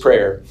provoke his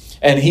prayer.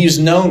 And he's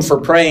known for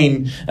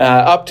praying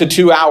up to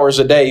 2 hours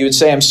a day. He would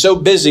say, I'm so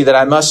busy that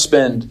I must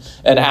spend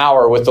an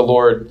hour with the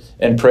Lord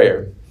in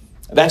prayer.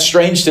 That's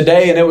strange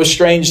today, and it was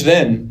strange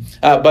then.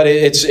 But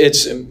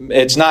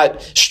it's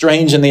not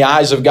strange in the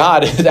eyes of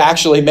God. It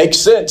actually makes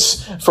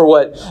sense for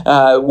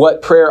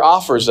what prayer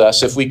offers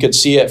us if we could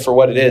see it for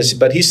what it is.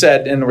 But he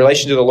said in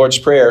relation to the Lord's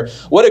Prayer,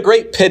 what a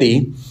great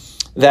pity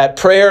that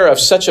prayer of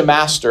such a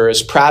master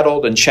is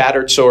prattled and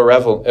chattered so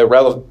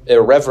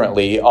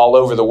irreverently all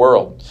over the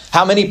world.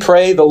 How many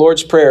pray the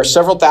Lord's Prayer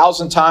several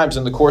thousand times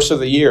in the course of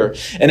the year?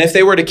 And if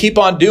they were to keep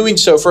on doing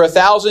so for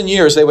 1,000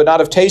 years, they would not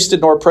have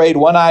tasted nor prayed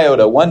one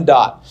iota, one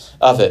dot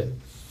of it.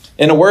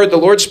 In a word, the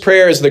Lord's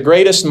Prayer is the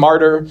greatest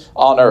martyr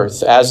on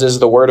earth, as is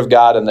the Word of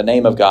God and the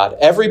name of God.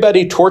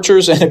 Everybody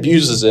tortures and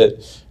abuses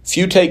it.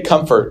 Few take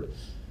comfort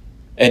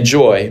and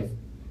joy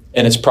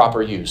in its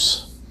proper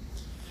use.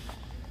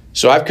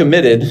 So I've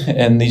committed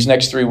in these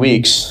next 3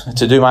 weeks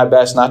to do my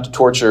best not to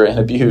torture and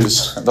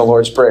abuse the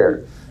Lord's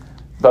Prayer,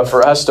 but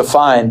for us to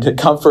find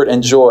comfort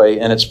and joy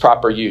in its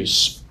proper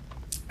use.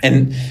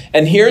 And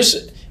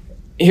here's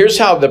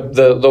how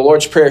the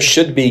Lord's Prayer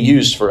should be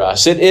used for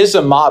us. It is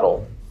a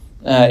model.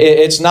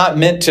 It's not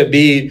meant to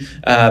be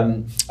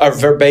a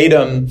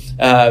verbatim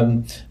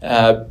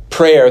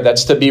prayer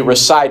that's to be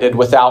recited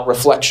without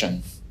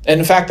reflection. And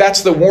in fact,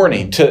 that's the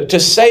warning. To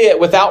say it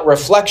without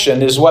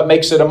reflection is what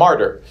makes it a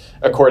martyr,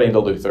 according to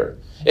Luther.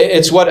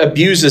 It's what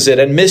abuses it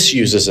and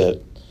misuses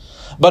it.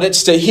 But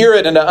it's to hear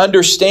it and to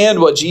understand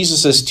what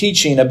Jesus is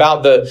teaching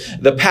about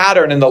the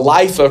pattern and the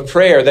life of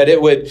prayer, that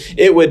it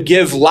would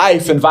give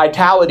life and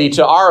vitality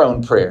to our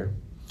own prayer.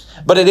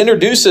 But it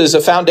introduces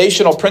a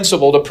foundational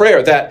principle to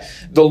prayer, that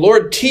the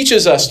Lord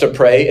teaches us to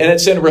pray, and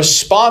it's in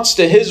response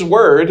to His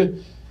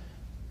word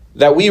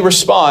that we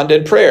respond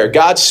in prayer.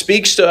 God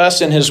speaks to us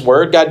in His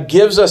word. God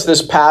gives us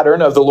this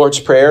pattern of the Lord's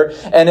Prayer,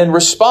 and in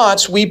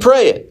response, we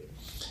pray it.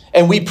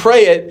 And we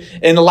pray it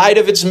in light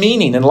of its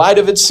meaning, in light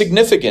of its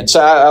significance.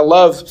 I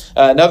love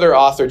another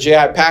author,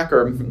 J.I.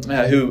 Packer,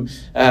 who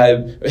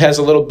has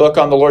a little book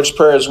on the Lord's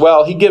Prayer as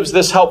well. He gives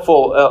this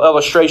helpful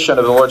illustration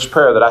of the Lord's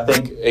Prayer that I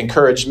think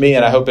encouraged me,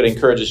 and I hope it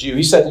encourages you.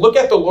 He said, look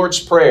at the Lord's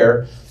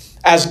Prayer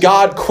as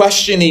God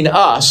questioning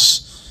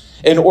us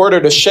in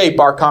order to shape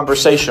our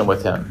conversation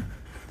with Him.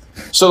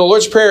 So the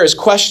Lord's Prayer is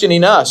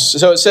questioning us.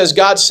 So it says,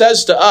 God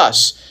says to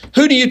us,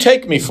 who do you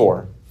take me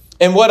for?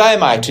 And what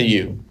am I to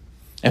you?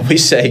 And we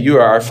say, you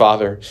are our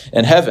Father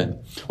in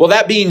heaven. Well,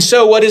 that being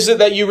so, what is it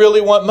that you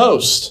really want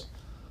most?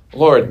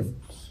 Lord,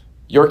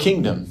 your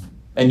kingdom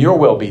and your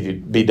will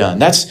be done.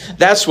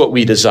 That's what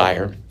we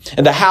desire.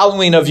 And the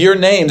hallowing of your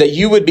name, that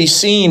you would be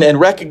seen and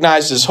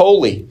recognized as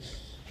holy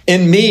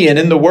in me and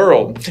in the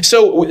world.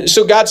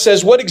 So God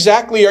says, what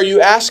exactly are you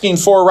asking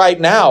for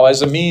right now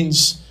as a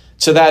means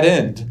to that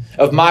end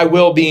of my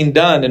will being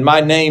done and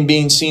my name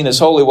being seen as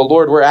holy? Well,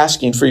 Lord, we're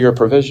asking for your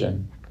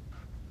provision.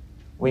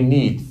 We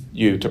need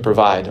you to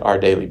provide our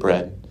daily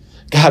bread.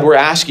 God, we're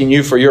asking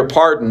you for your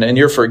pardon and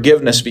your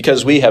forgiveness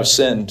because we have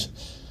sinned.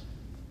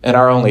 And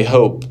our only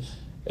hope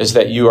is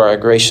that you are a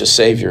gracious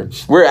Savior.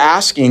 We're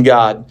asking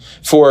God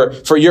for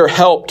your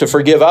help to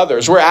forgive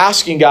others. We're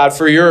asking God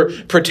for your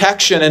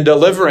protection and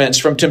deliverance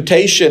from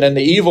temptation and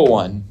the evil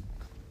one.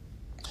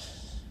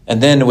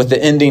 And then with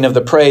the ending of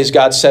the praise,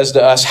 God says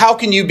to us, how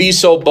can you be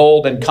so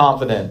bold and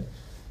confident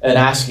in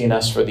asking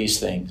us for these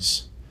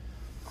things?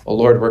 Well,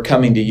 Lord, we're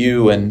coming to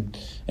you, and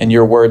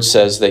your word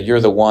says that you're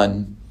the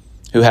one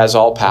who has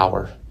all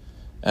power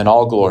and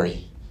all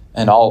glory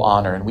and all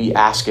honor. And we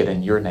ask it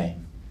in your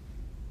name,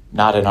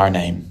 not in our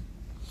name.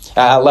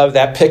 I love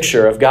that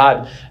picture of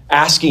God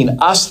asking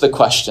us the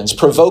questions,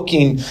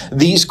 provoking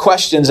these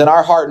questions in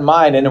our heart and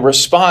mind. And in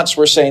response,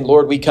 we're saying,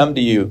 Lord, we come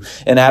to you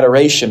in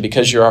adoration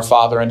because you're our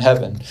Father in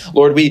heaven.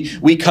 Lord,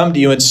 we come to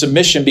you in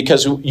submission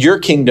because your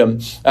kingdom,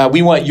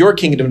 we want your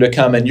kingdom to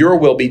come and your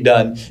will be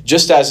done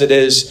just as it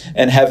is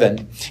in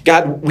heaven.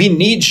 God, we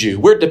need you.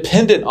 We're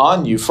dependent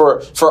on you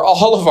for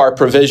all of our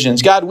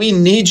provisions. God, we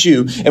need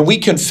you, and we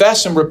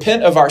confess and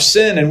repent of our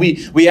sin, and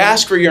we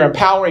ask for your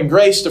empowering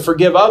grace to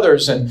forgive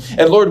others. And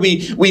Lord,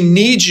 we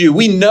need you.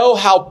 We know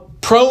how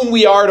prone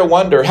we are to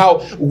wonder,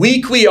 how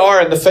weak we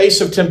are in the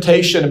face of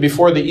temptation and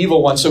before the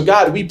evil one. So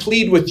God, we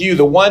plead with you,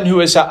 the one who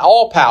is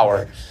all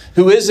power,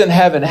 who is in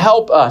heaven.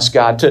 Help us,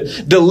 God,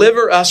 to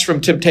deliver us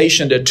from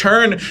temptation, to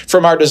turn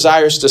from our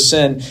desires to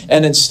sin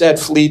and instead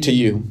flee to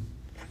you.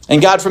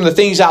 And God, from the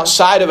things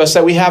outside of us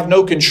that we have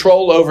no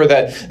control over,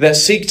 that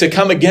seek to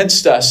come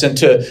against us and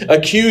to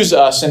accuse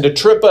us and to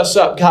trip us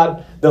up,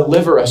 God,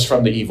 deliver us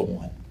from the evil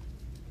one.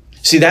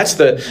 See, that's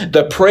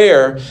the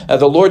prayer.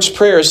 The Lord's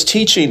Prayer is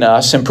teaching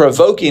us and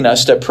provoking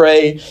us to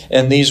pray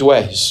in these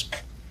ways.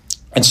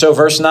 And so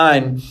verse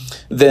 9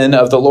 then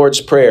of the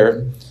Lord's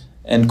Prayer,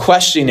 and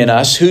questioning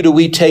us, who do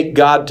we take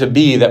God to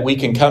be that we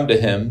can come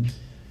to him,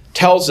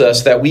 tells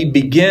us that we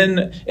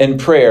begin in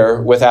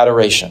prayer with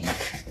adoration.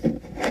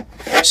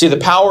 See, the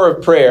power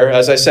of prayer,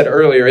 as I said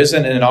earlier,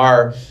 isn't in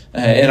our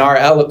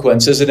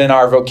eloquence, isn't in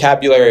our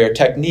vocabulary or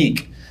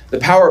technique. The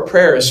power of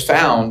prayer is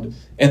found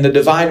in the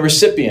divine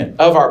recipient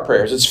of our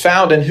prayers. It's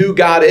found in who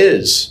God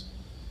is.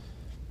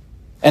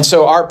 And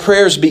so our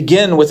prayers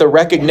begin with a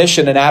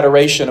recognition and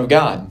adoration of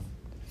God.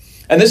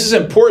 And this is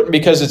important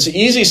because it's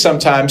easy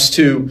sometimes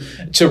to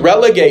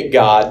relegate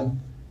God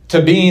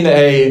to being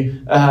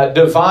a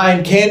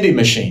divine candy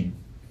machine.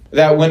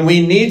 That when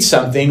we need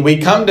something, we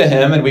come to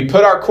him and we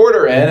put our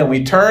quarter in and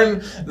we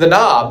turn the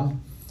knob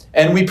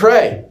and we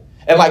pray.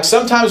 And like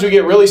sometimes we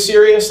get really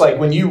serious, like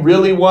when you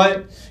really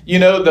want,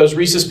 those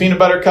Reese's peanut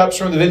butter cups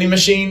from the vending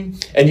machine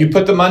and you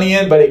put the money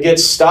in, but it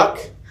gets stuck.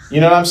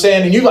 You know what I'm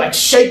saying? And you like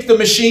shake the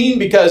machine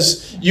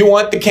because you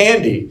want the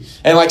candy.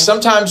 And like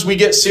sometimes we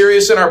get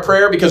serious in our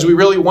prayer because we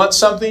really want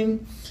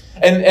something.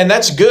 And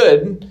that's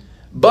good.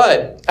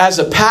 But as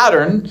a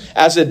pattern,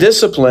 as a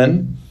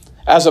discipline,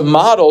 as a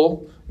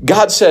model,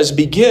 God says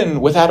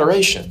begin with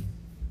adoration.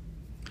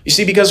 You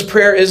see, because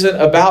prayer isn't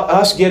about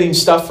us getting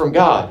stuff from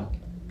God.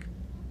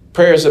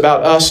 Prayer is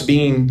about us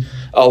being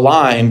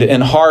aligned in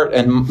heart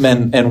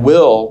and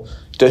will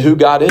to who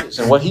God is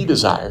and what he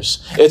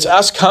desires. It's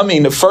us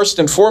coming first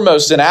and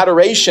foremost in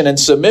adoration and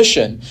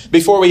submission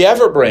before we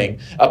ever bring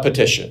a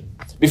petition,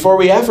 before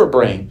we ever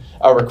bring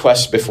a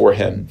request before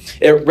him.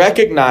 It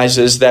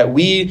recognizes that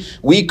we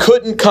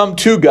couldn't come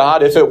to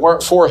God if it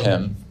weren't for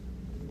him.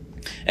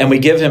 And we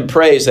give him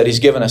praise that he's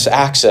given us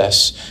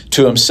access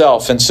to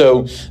himself. And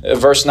so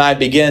verse 9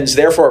 begins,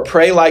 therefore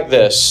pray like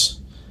this,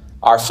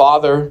 our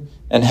Father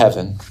in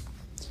heaven,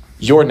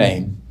 your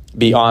name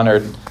be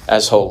honored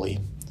as holy.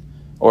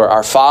 Or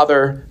our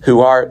Father who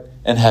art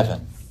in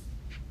heaven,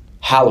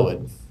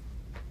 hallowed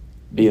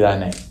be thy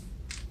name.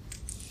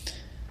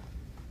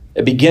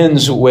 It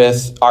begins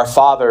with our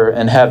Father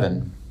in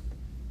heaven.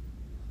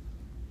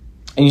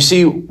 And you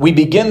see, we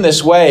begin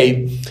this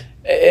way,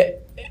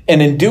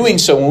 and in doing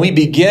so, when we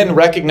begin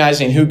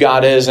recognizing who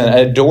God is and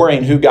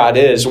adoring who God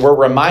is, we're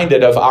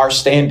reminded of our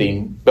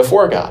standing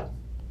before God.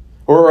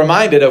 We're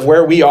reminded of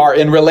where we are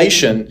in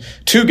relation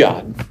to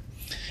God.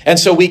 And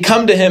so we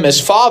come to him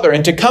as Father,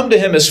 and to come to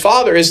him as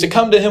Father is to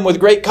come to him with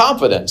great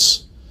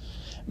confidence.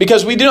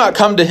 Because we do not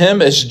come to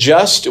him as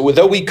just,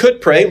 though we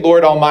could pray,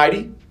 Lord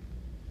Almighty,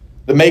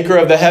 the maker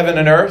of the heaven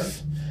and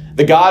earth,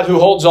 the God who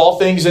holds all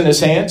things in his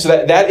hands.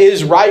 That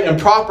is right and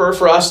proper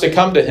for us to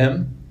come to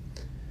him.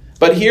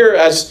 But here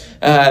as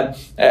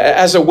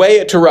a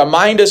way to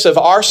remind us of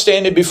our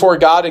standing before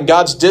God and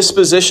God's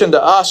disposition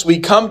to us, we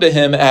come to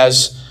him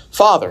as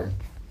Father.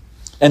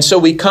 And so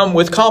we come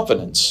with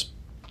confidence.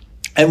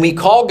 And we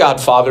call God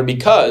Father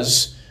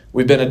because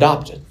we've been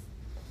adopted.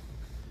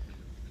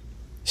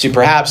 See,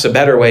 perhaps a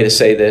better way to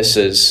say this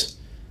is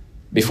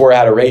before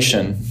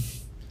adoration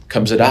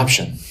comes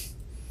adoption.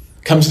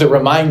 Comes the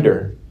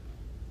reminder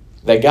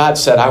that God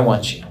said, I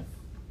want you.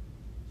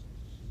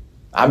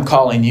 I'm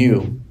calling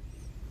you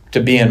to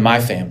be in my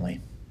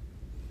family.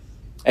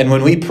 And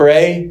when we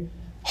pray,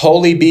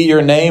 holy be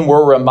your name,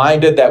 we're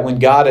reminded that when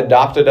God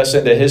adopted us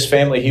into his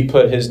family, he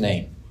put his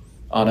name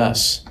on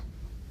us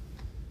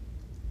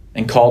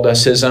and called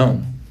us his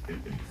own.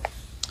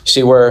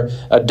 See, we're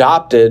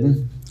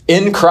adopted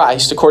in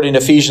Christ, according to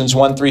Ephesians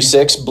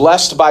 1:3-6,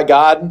 blessed by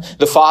God,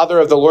 the Father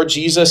of the Lord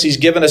Jesus. He's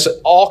given us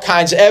all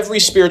kinds, every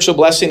spiritual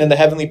blessing in the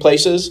heavenly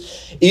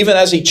places, even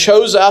as he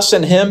chose us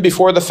in him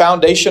before the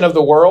foundation of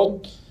the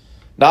world,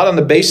 not on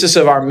the basis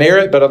of our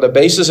merit, but on the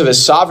basis of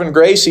his sovereign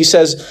grace. He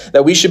says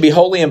that we should be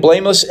holy and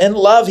blameless. In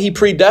love, he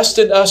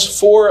predestined us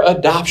for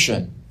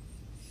adoption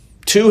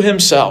to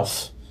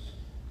himself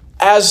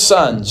as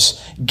sons,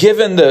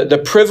 given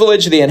the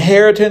privilege, the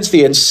inheritance,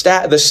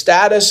 the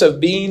status of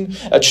being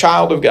a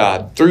child of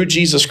God through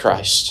Jesus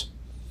Christ.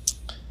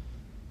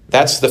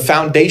 That's the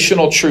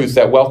foundational truth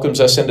that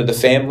welcomes us into the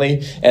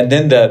family. And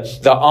then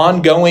the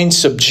ongoing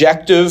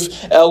subjective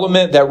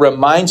element that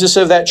reminds us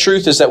of that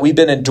truth is that we've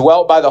been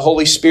indwelt by the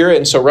Holy Spirit.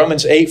 And so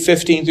Romans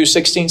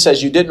 8:15-16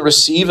 says you didn't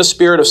receive a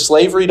spirit of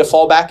slavery to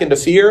fall back into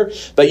fear,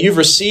 but you've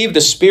received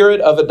a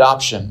spirit of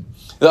adoption.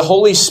 The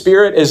Holy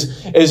Spirit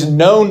is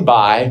known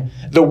by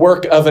the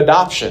work of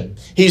adoption.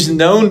 He's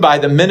known by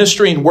the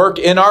ministering work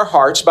in our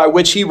hearts by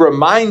which he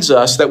reminds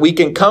us that we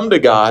can come to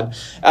God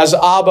as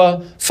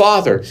Abba,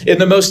 Father, in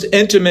the most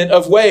intimate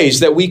of ways,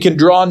 that we can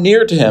draw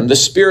near to him. The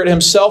Spirit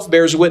himself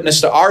bears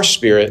witness to our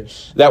spirit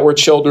that we're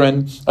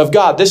children of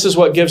God. This is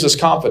what gives us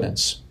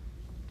confidence.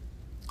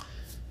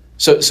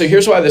 So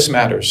here's why this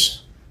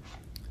matters.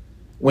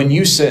 When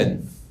you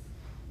sin,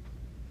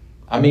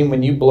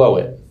 when you blow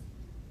it,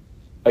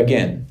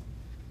 again,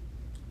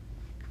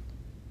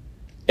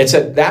 it's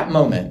at that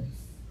moment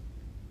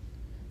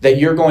that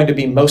you're going to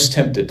be most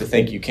tempted to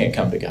think you can't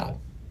come to God.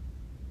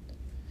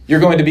 You're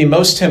going to be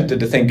most tempted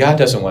to think God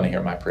doesn't want to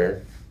hear my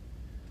prayer.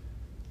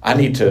 I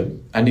need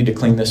to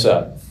clean this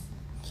up.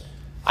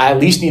 I at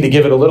least need to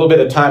give it a little bit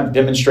of time to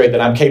demonstrate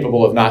that I'm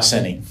capable of not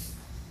sinning.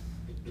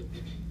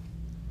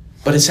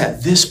 But it's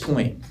at this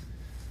point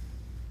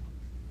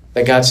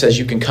that God says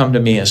you can come to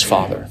me as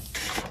Father.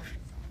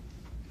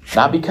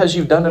 Not because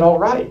you've done it all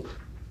right.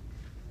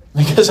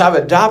 Because I've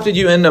adopted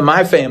you into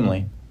my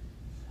family.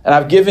 And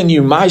I've given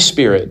you my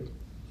spirit.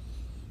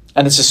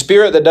 And it's a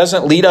spirit that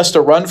doesn't lead us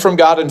to run from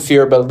God in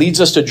fear, but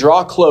leads us to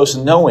draw close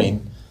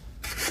knowing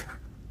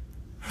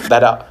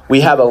that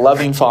we have a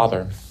loving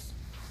Father.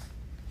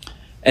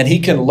 And he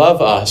can love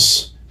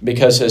us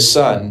because his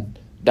Son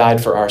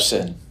died for our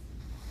sin.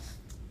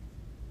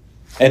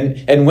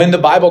 And when the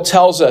Bible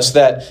tells us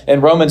that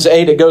in Romans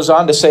 8, it goes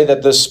on to say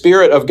that the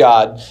Spirit of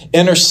God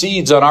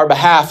intercedes on our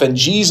behalf, and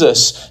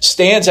Jesus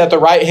stands at the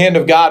right hand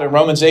of God in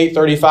Romans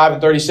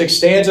 8:35-36,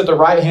 stands at the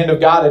right hand of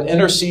God and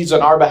intercedes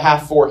on our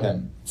behalf for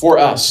him, for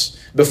us,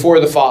 before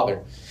the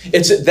Father.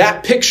 It's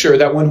that picture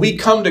that when we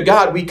come to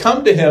God, we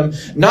come to him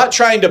not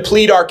trying to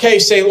plead our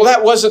case, saying, well,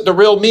 that wasn't the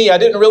real me. I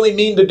didn't really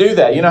mean to do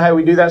that. You know how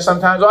we do that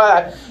sometimes?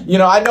 I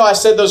know I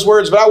said those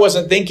words, but I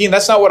wasn't thinking.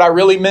 That's not what I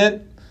really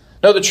meant.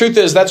 No, the truth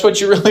is that's what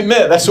you really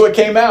meant. That's what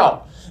came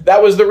out.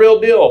 That was the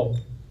real deal.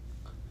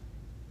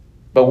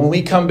 But when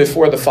we come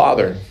before the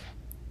Father,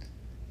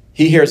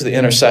 he hears the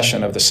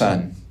intercession of the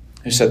Son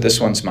who said, this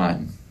one's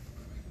mine.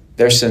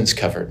 Their sin's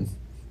covered.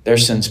 Their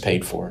sin's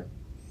paid for.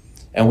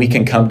 And we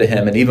can come to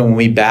him. And even when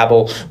we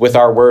babble with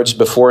our words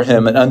before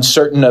him and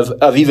uncertain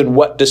of even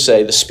what to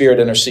say, the Spirit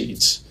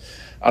intercedes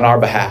on our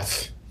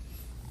behalf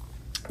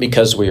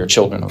because we are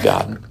children of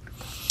God.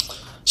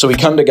 So we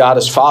come to God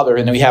as Father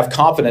and we have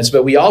confidence,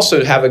 but we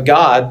also have a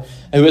God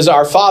who is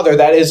our Father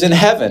that is in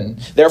heaven.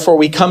 Therefore,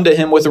 we come to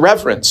him with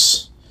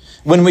reverence.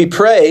 When we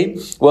pray,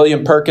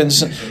 William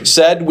Perkins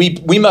said,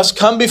 we must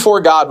come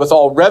before God with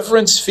all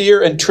reverence,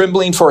 fear, and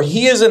trembling, for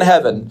he is in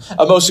heaven,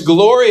 a most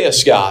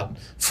glorious God,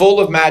 full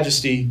of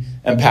majesty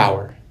and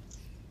power.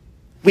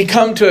 We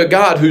come to a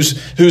God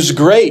who's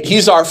great.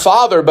 He's our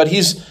Father, but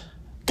He's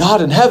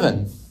God in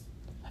heaven.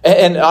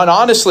 And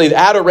honestly,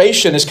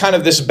 adoration is kind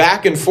of this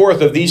back and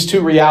forth of these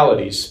two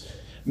realities.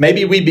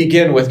 Maybe we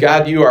begin with,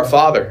 God, you are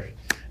Father,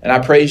 and I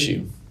praise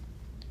you.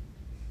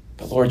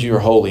 But Lord, you are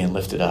holy and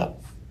lifted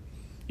up.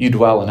 You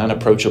dwell in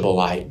unapproachable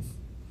light.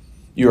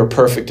 You are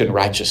perfect and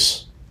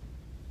righteous.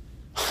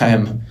 I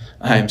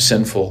am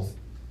sinful.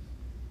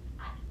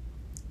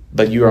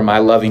 But you are my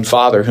loving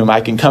Father whom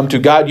I can come to.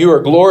 God, you are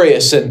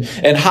glorious and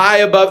high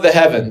above the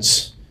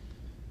heavens.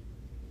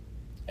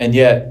 And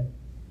yet,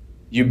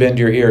 you bend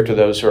your ear to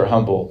those who are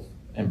humble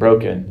and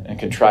broken and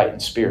contrite in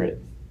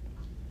spirit.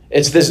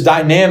 It's this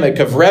dynamic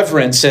of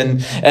reverence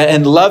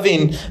and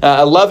loving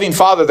a loving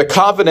Father, the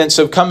confidence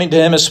of coming to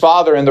Him as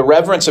Father, and the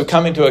reverence of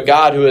coming to a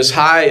God who is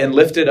high and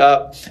lifted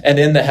up and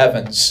in the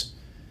heavens.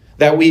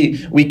 That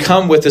we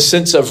come with a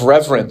sense of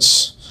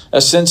reverence, a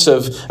sense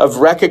of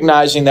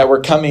recognizing that we're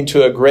coming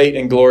to a great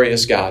and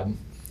glorious God.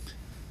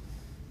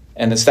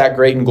 And it's that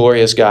great and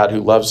glorious God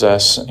who loves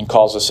us and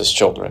calls us His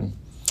children.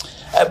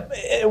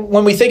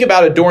 When we think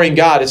about adoring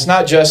God, it's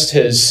not just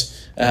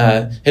His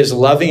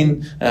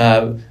loving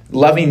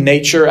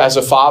nature as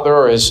a Father,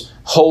 or His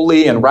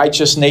holy and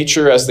righteous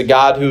nature as the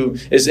God who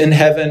is in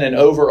heaven and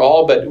over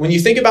all. But when you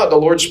think about the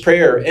Lord's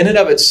Prayer, in and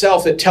of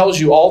itself, it tells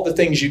you all the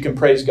things you can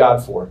praise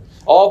God for.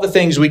 All the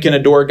things we can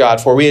adore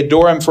God for. We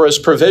adore Him for His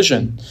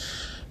provision,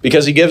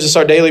 because He gives us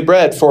our daily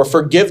bread, for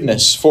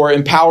forgiveness, for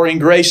empowering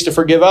grace to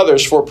forgive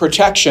others, for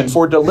protection,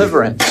 for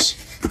deliverance.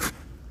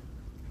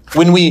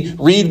 When we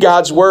read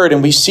God's Word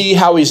and we see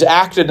how He's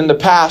acted in the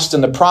past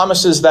and the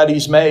promises that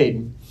He's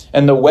made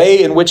and the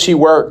way in which He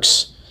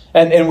works,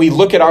 and we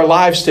look at our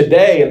lives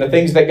today and the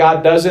things that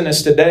God does in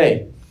us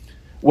today,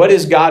 what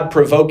is God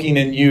provoking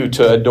in you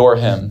to adore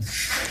Him?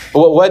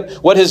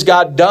 What has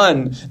God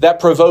done that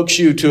provokes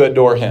you to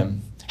adore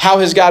Him? How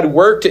has God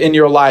worked in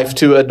your life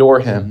to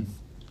adore Him?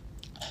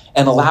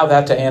 And allow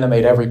that to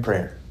animate every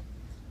prayer.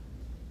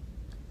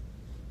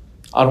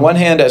 On one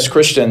hand, as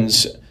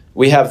Christians,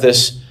 we have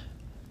this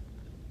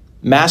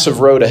massive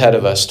road ahead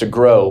of us to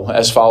grow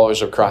as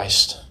followers of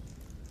Christ.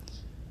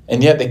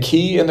 And yet the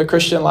key in the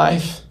Christian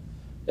life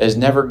is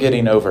never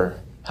getting over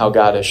how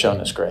God has shown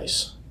us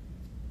grace.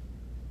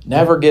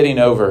 Never getting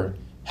over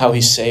how He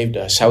saved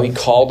us, how He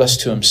called us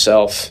to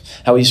Himself,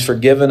 how He's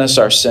forgiven us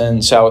our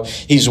sins, how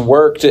He's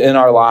worked in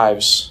our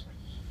lives.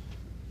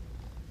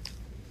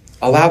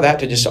 Allow that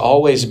to just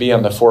always be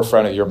on the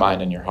forefront of your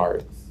mind and your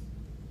heart.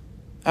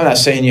 I'm not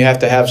saying you have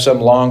to have some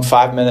long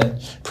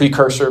 5-minute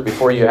precursor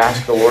before you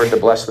ask the Lord to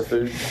bless the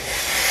food.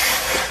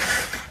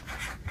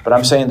 But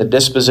I'm saying the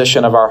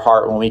disposition of our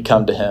heart when we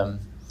come to Him.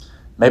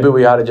 Maybe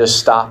we ought to just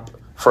stop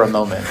for a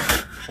moment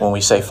when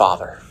we say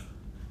Father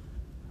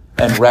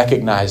and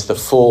recognize the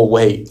full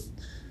weight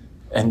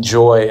and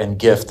joy and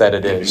gift that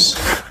it is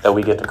that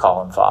we get to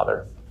call Him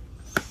Father.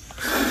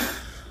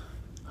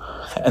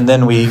 And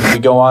then we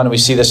go on and we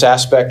see this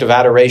aspect of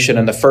adoration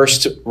in the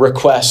first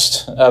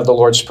request of the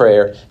Lord's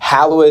Prayer.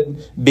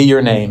 Hallowed be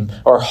your name,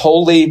 or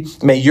holy,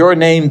 may your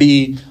name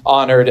be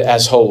honored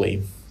as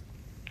holy.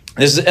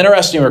 This is an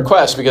interesting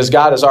request because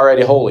God is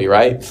already holy,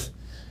 right?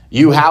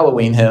 You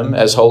hallowing Him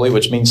as holy,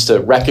 which means to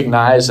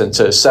recognize and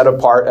to set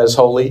apart as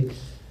holy,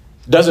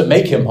 doesn't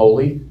make Him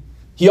holy.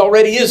 He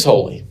already is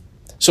holy.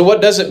 So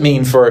what does it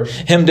mean for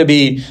Him to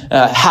be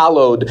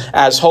hallowed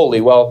as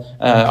holy? Well,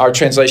 our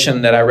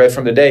translation that I read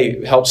from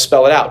today helps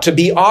spell it out. To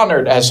be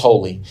honored as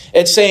holy.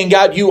 It's saying,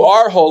 God, you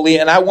are holy,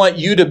 and I want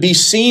you to be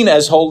seen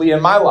as holy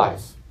in my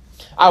life.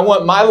 I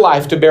want my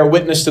life to bear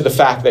witness to the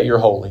fact that you're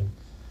holy.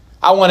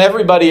 I want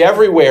everybody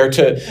everywhere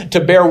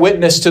to bear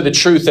witness to the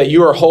truth that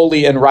you are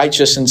holy and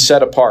righteous and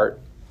set apart.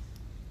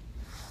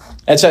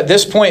 It's at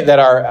this point that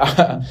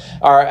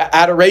our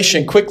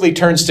adoration quickly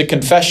turns to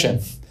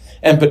confession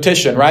and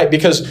petition, right?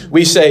 Because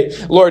we say,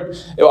 Lord,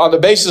 on the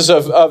basis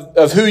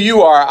of who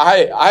you are,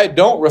 I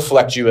don't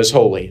reflect you as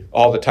holy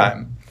all the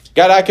time.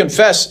 God, I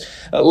confess,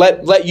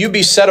 let you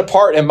be set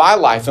apart in my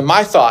life, in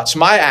my thoughts,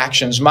 my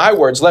actions, my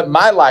words. Let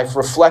my life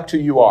reflect who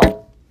you are.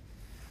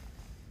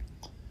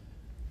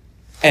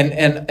 And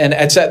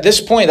it's at this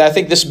point that I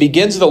think this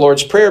begins the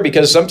Lord's Prayer,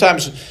 because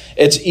sometimes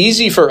it's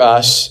easy for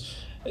us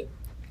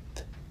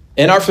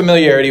in our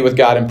familiarity with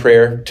God in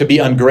prayer to be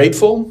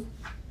ungrateful.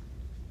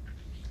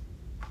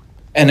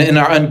 And in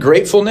our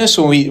ungratefulness,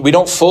 when we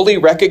don't fully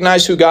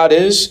recognize who God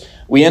is,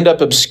 we end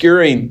up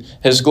obscuring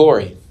His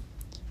glory.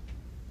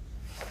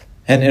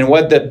 And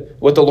what the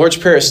Lord's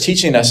Prayer is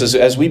teaching us is,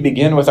 as we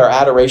begin with our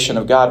adoration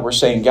of God, we're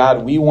saying,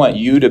 God, we want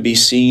you to be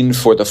seen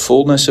for the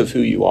fullness of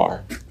who you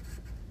are.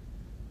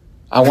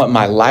 I want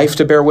my life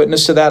to bear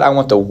witness to that. I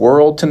want the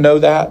world to know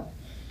that.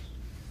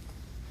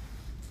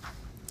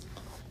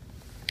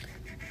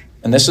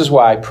 And this is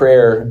why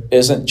prayer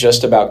isn't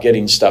just about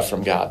getting stuff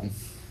from God.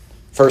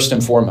 First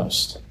and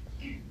foremost,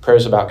 prayer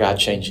is about God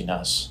changing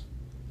us.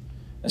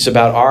 It's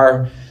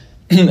about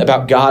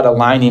about God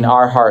aligning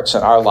our hearts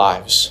and our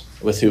lives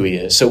with who He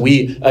is. So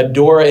we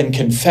adore and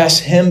confess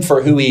Him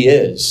for who He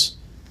is.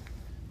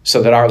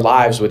 so that our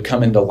lives would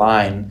come into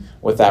line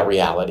with that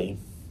reality.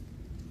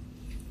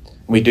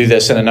 We do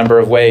this in a number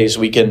of ways.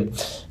 We can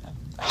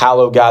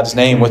hallow God's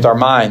name with our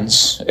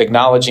minds,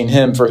 acknowledging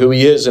Him for who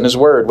He is in His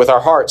Word, with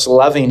our hearts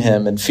loving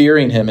Him and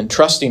fearing Him and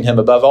trusting Him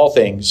above all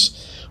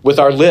things, with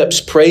our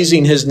lips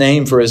praising His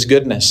name for His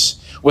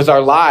goodness, with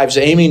our lives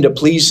aiming to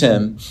please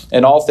Him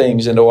in all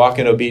things and to walk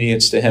in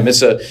obedience to Him.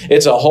 It's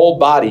a whole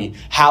body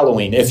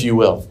hallowing, if you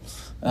will.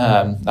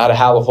 Not a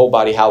whole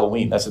body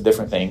Halloween. That's a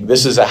different thing.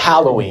 This is a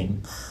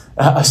hallowing,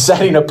 a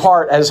setting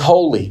apart as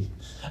holy.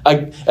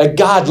 A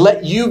God,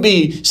 let you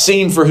be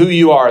seen for who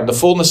you are and the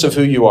fullness of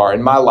who you are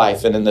in my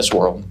life and in this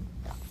world.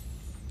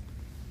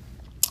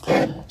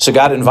 So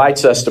God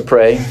invites us to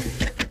pray,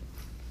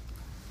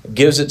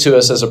 gives it to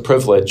us as a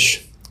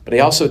privilege, but He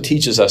also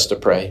teaches us to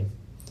pray.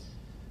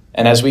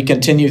 And as we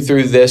continue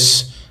through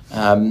this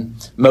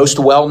most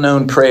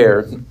well-known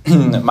prayer,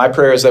 my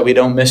prayer is that we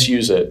don't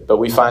misuse it, but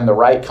we find the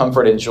right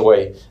comfort and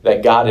joy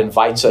that God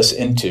invites us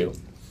into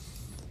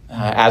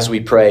as we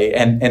pray.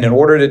 And in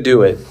order to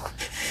do it,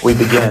 we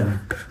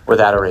begin with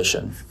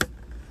adoration.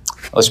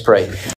 Let's pray.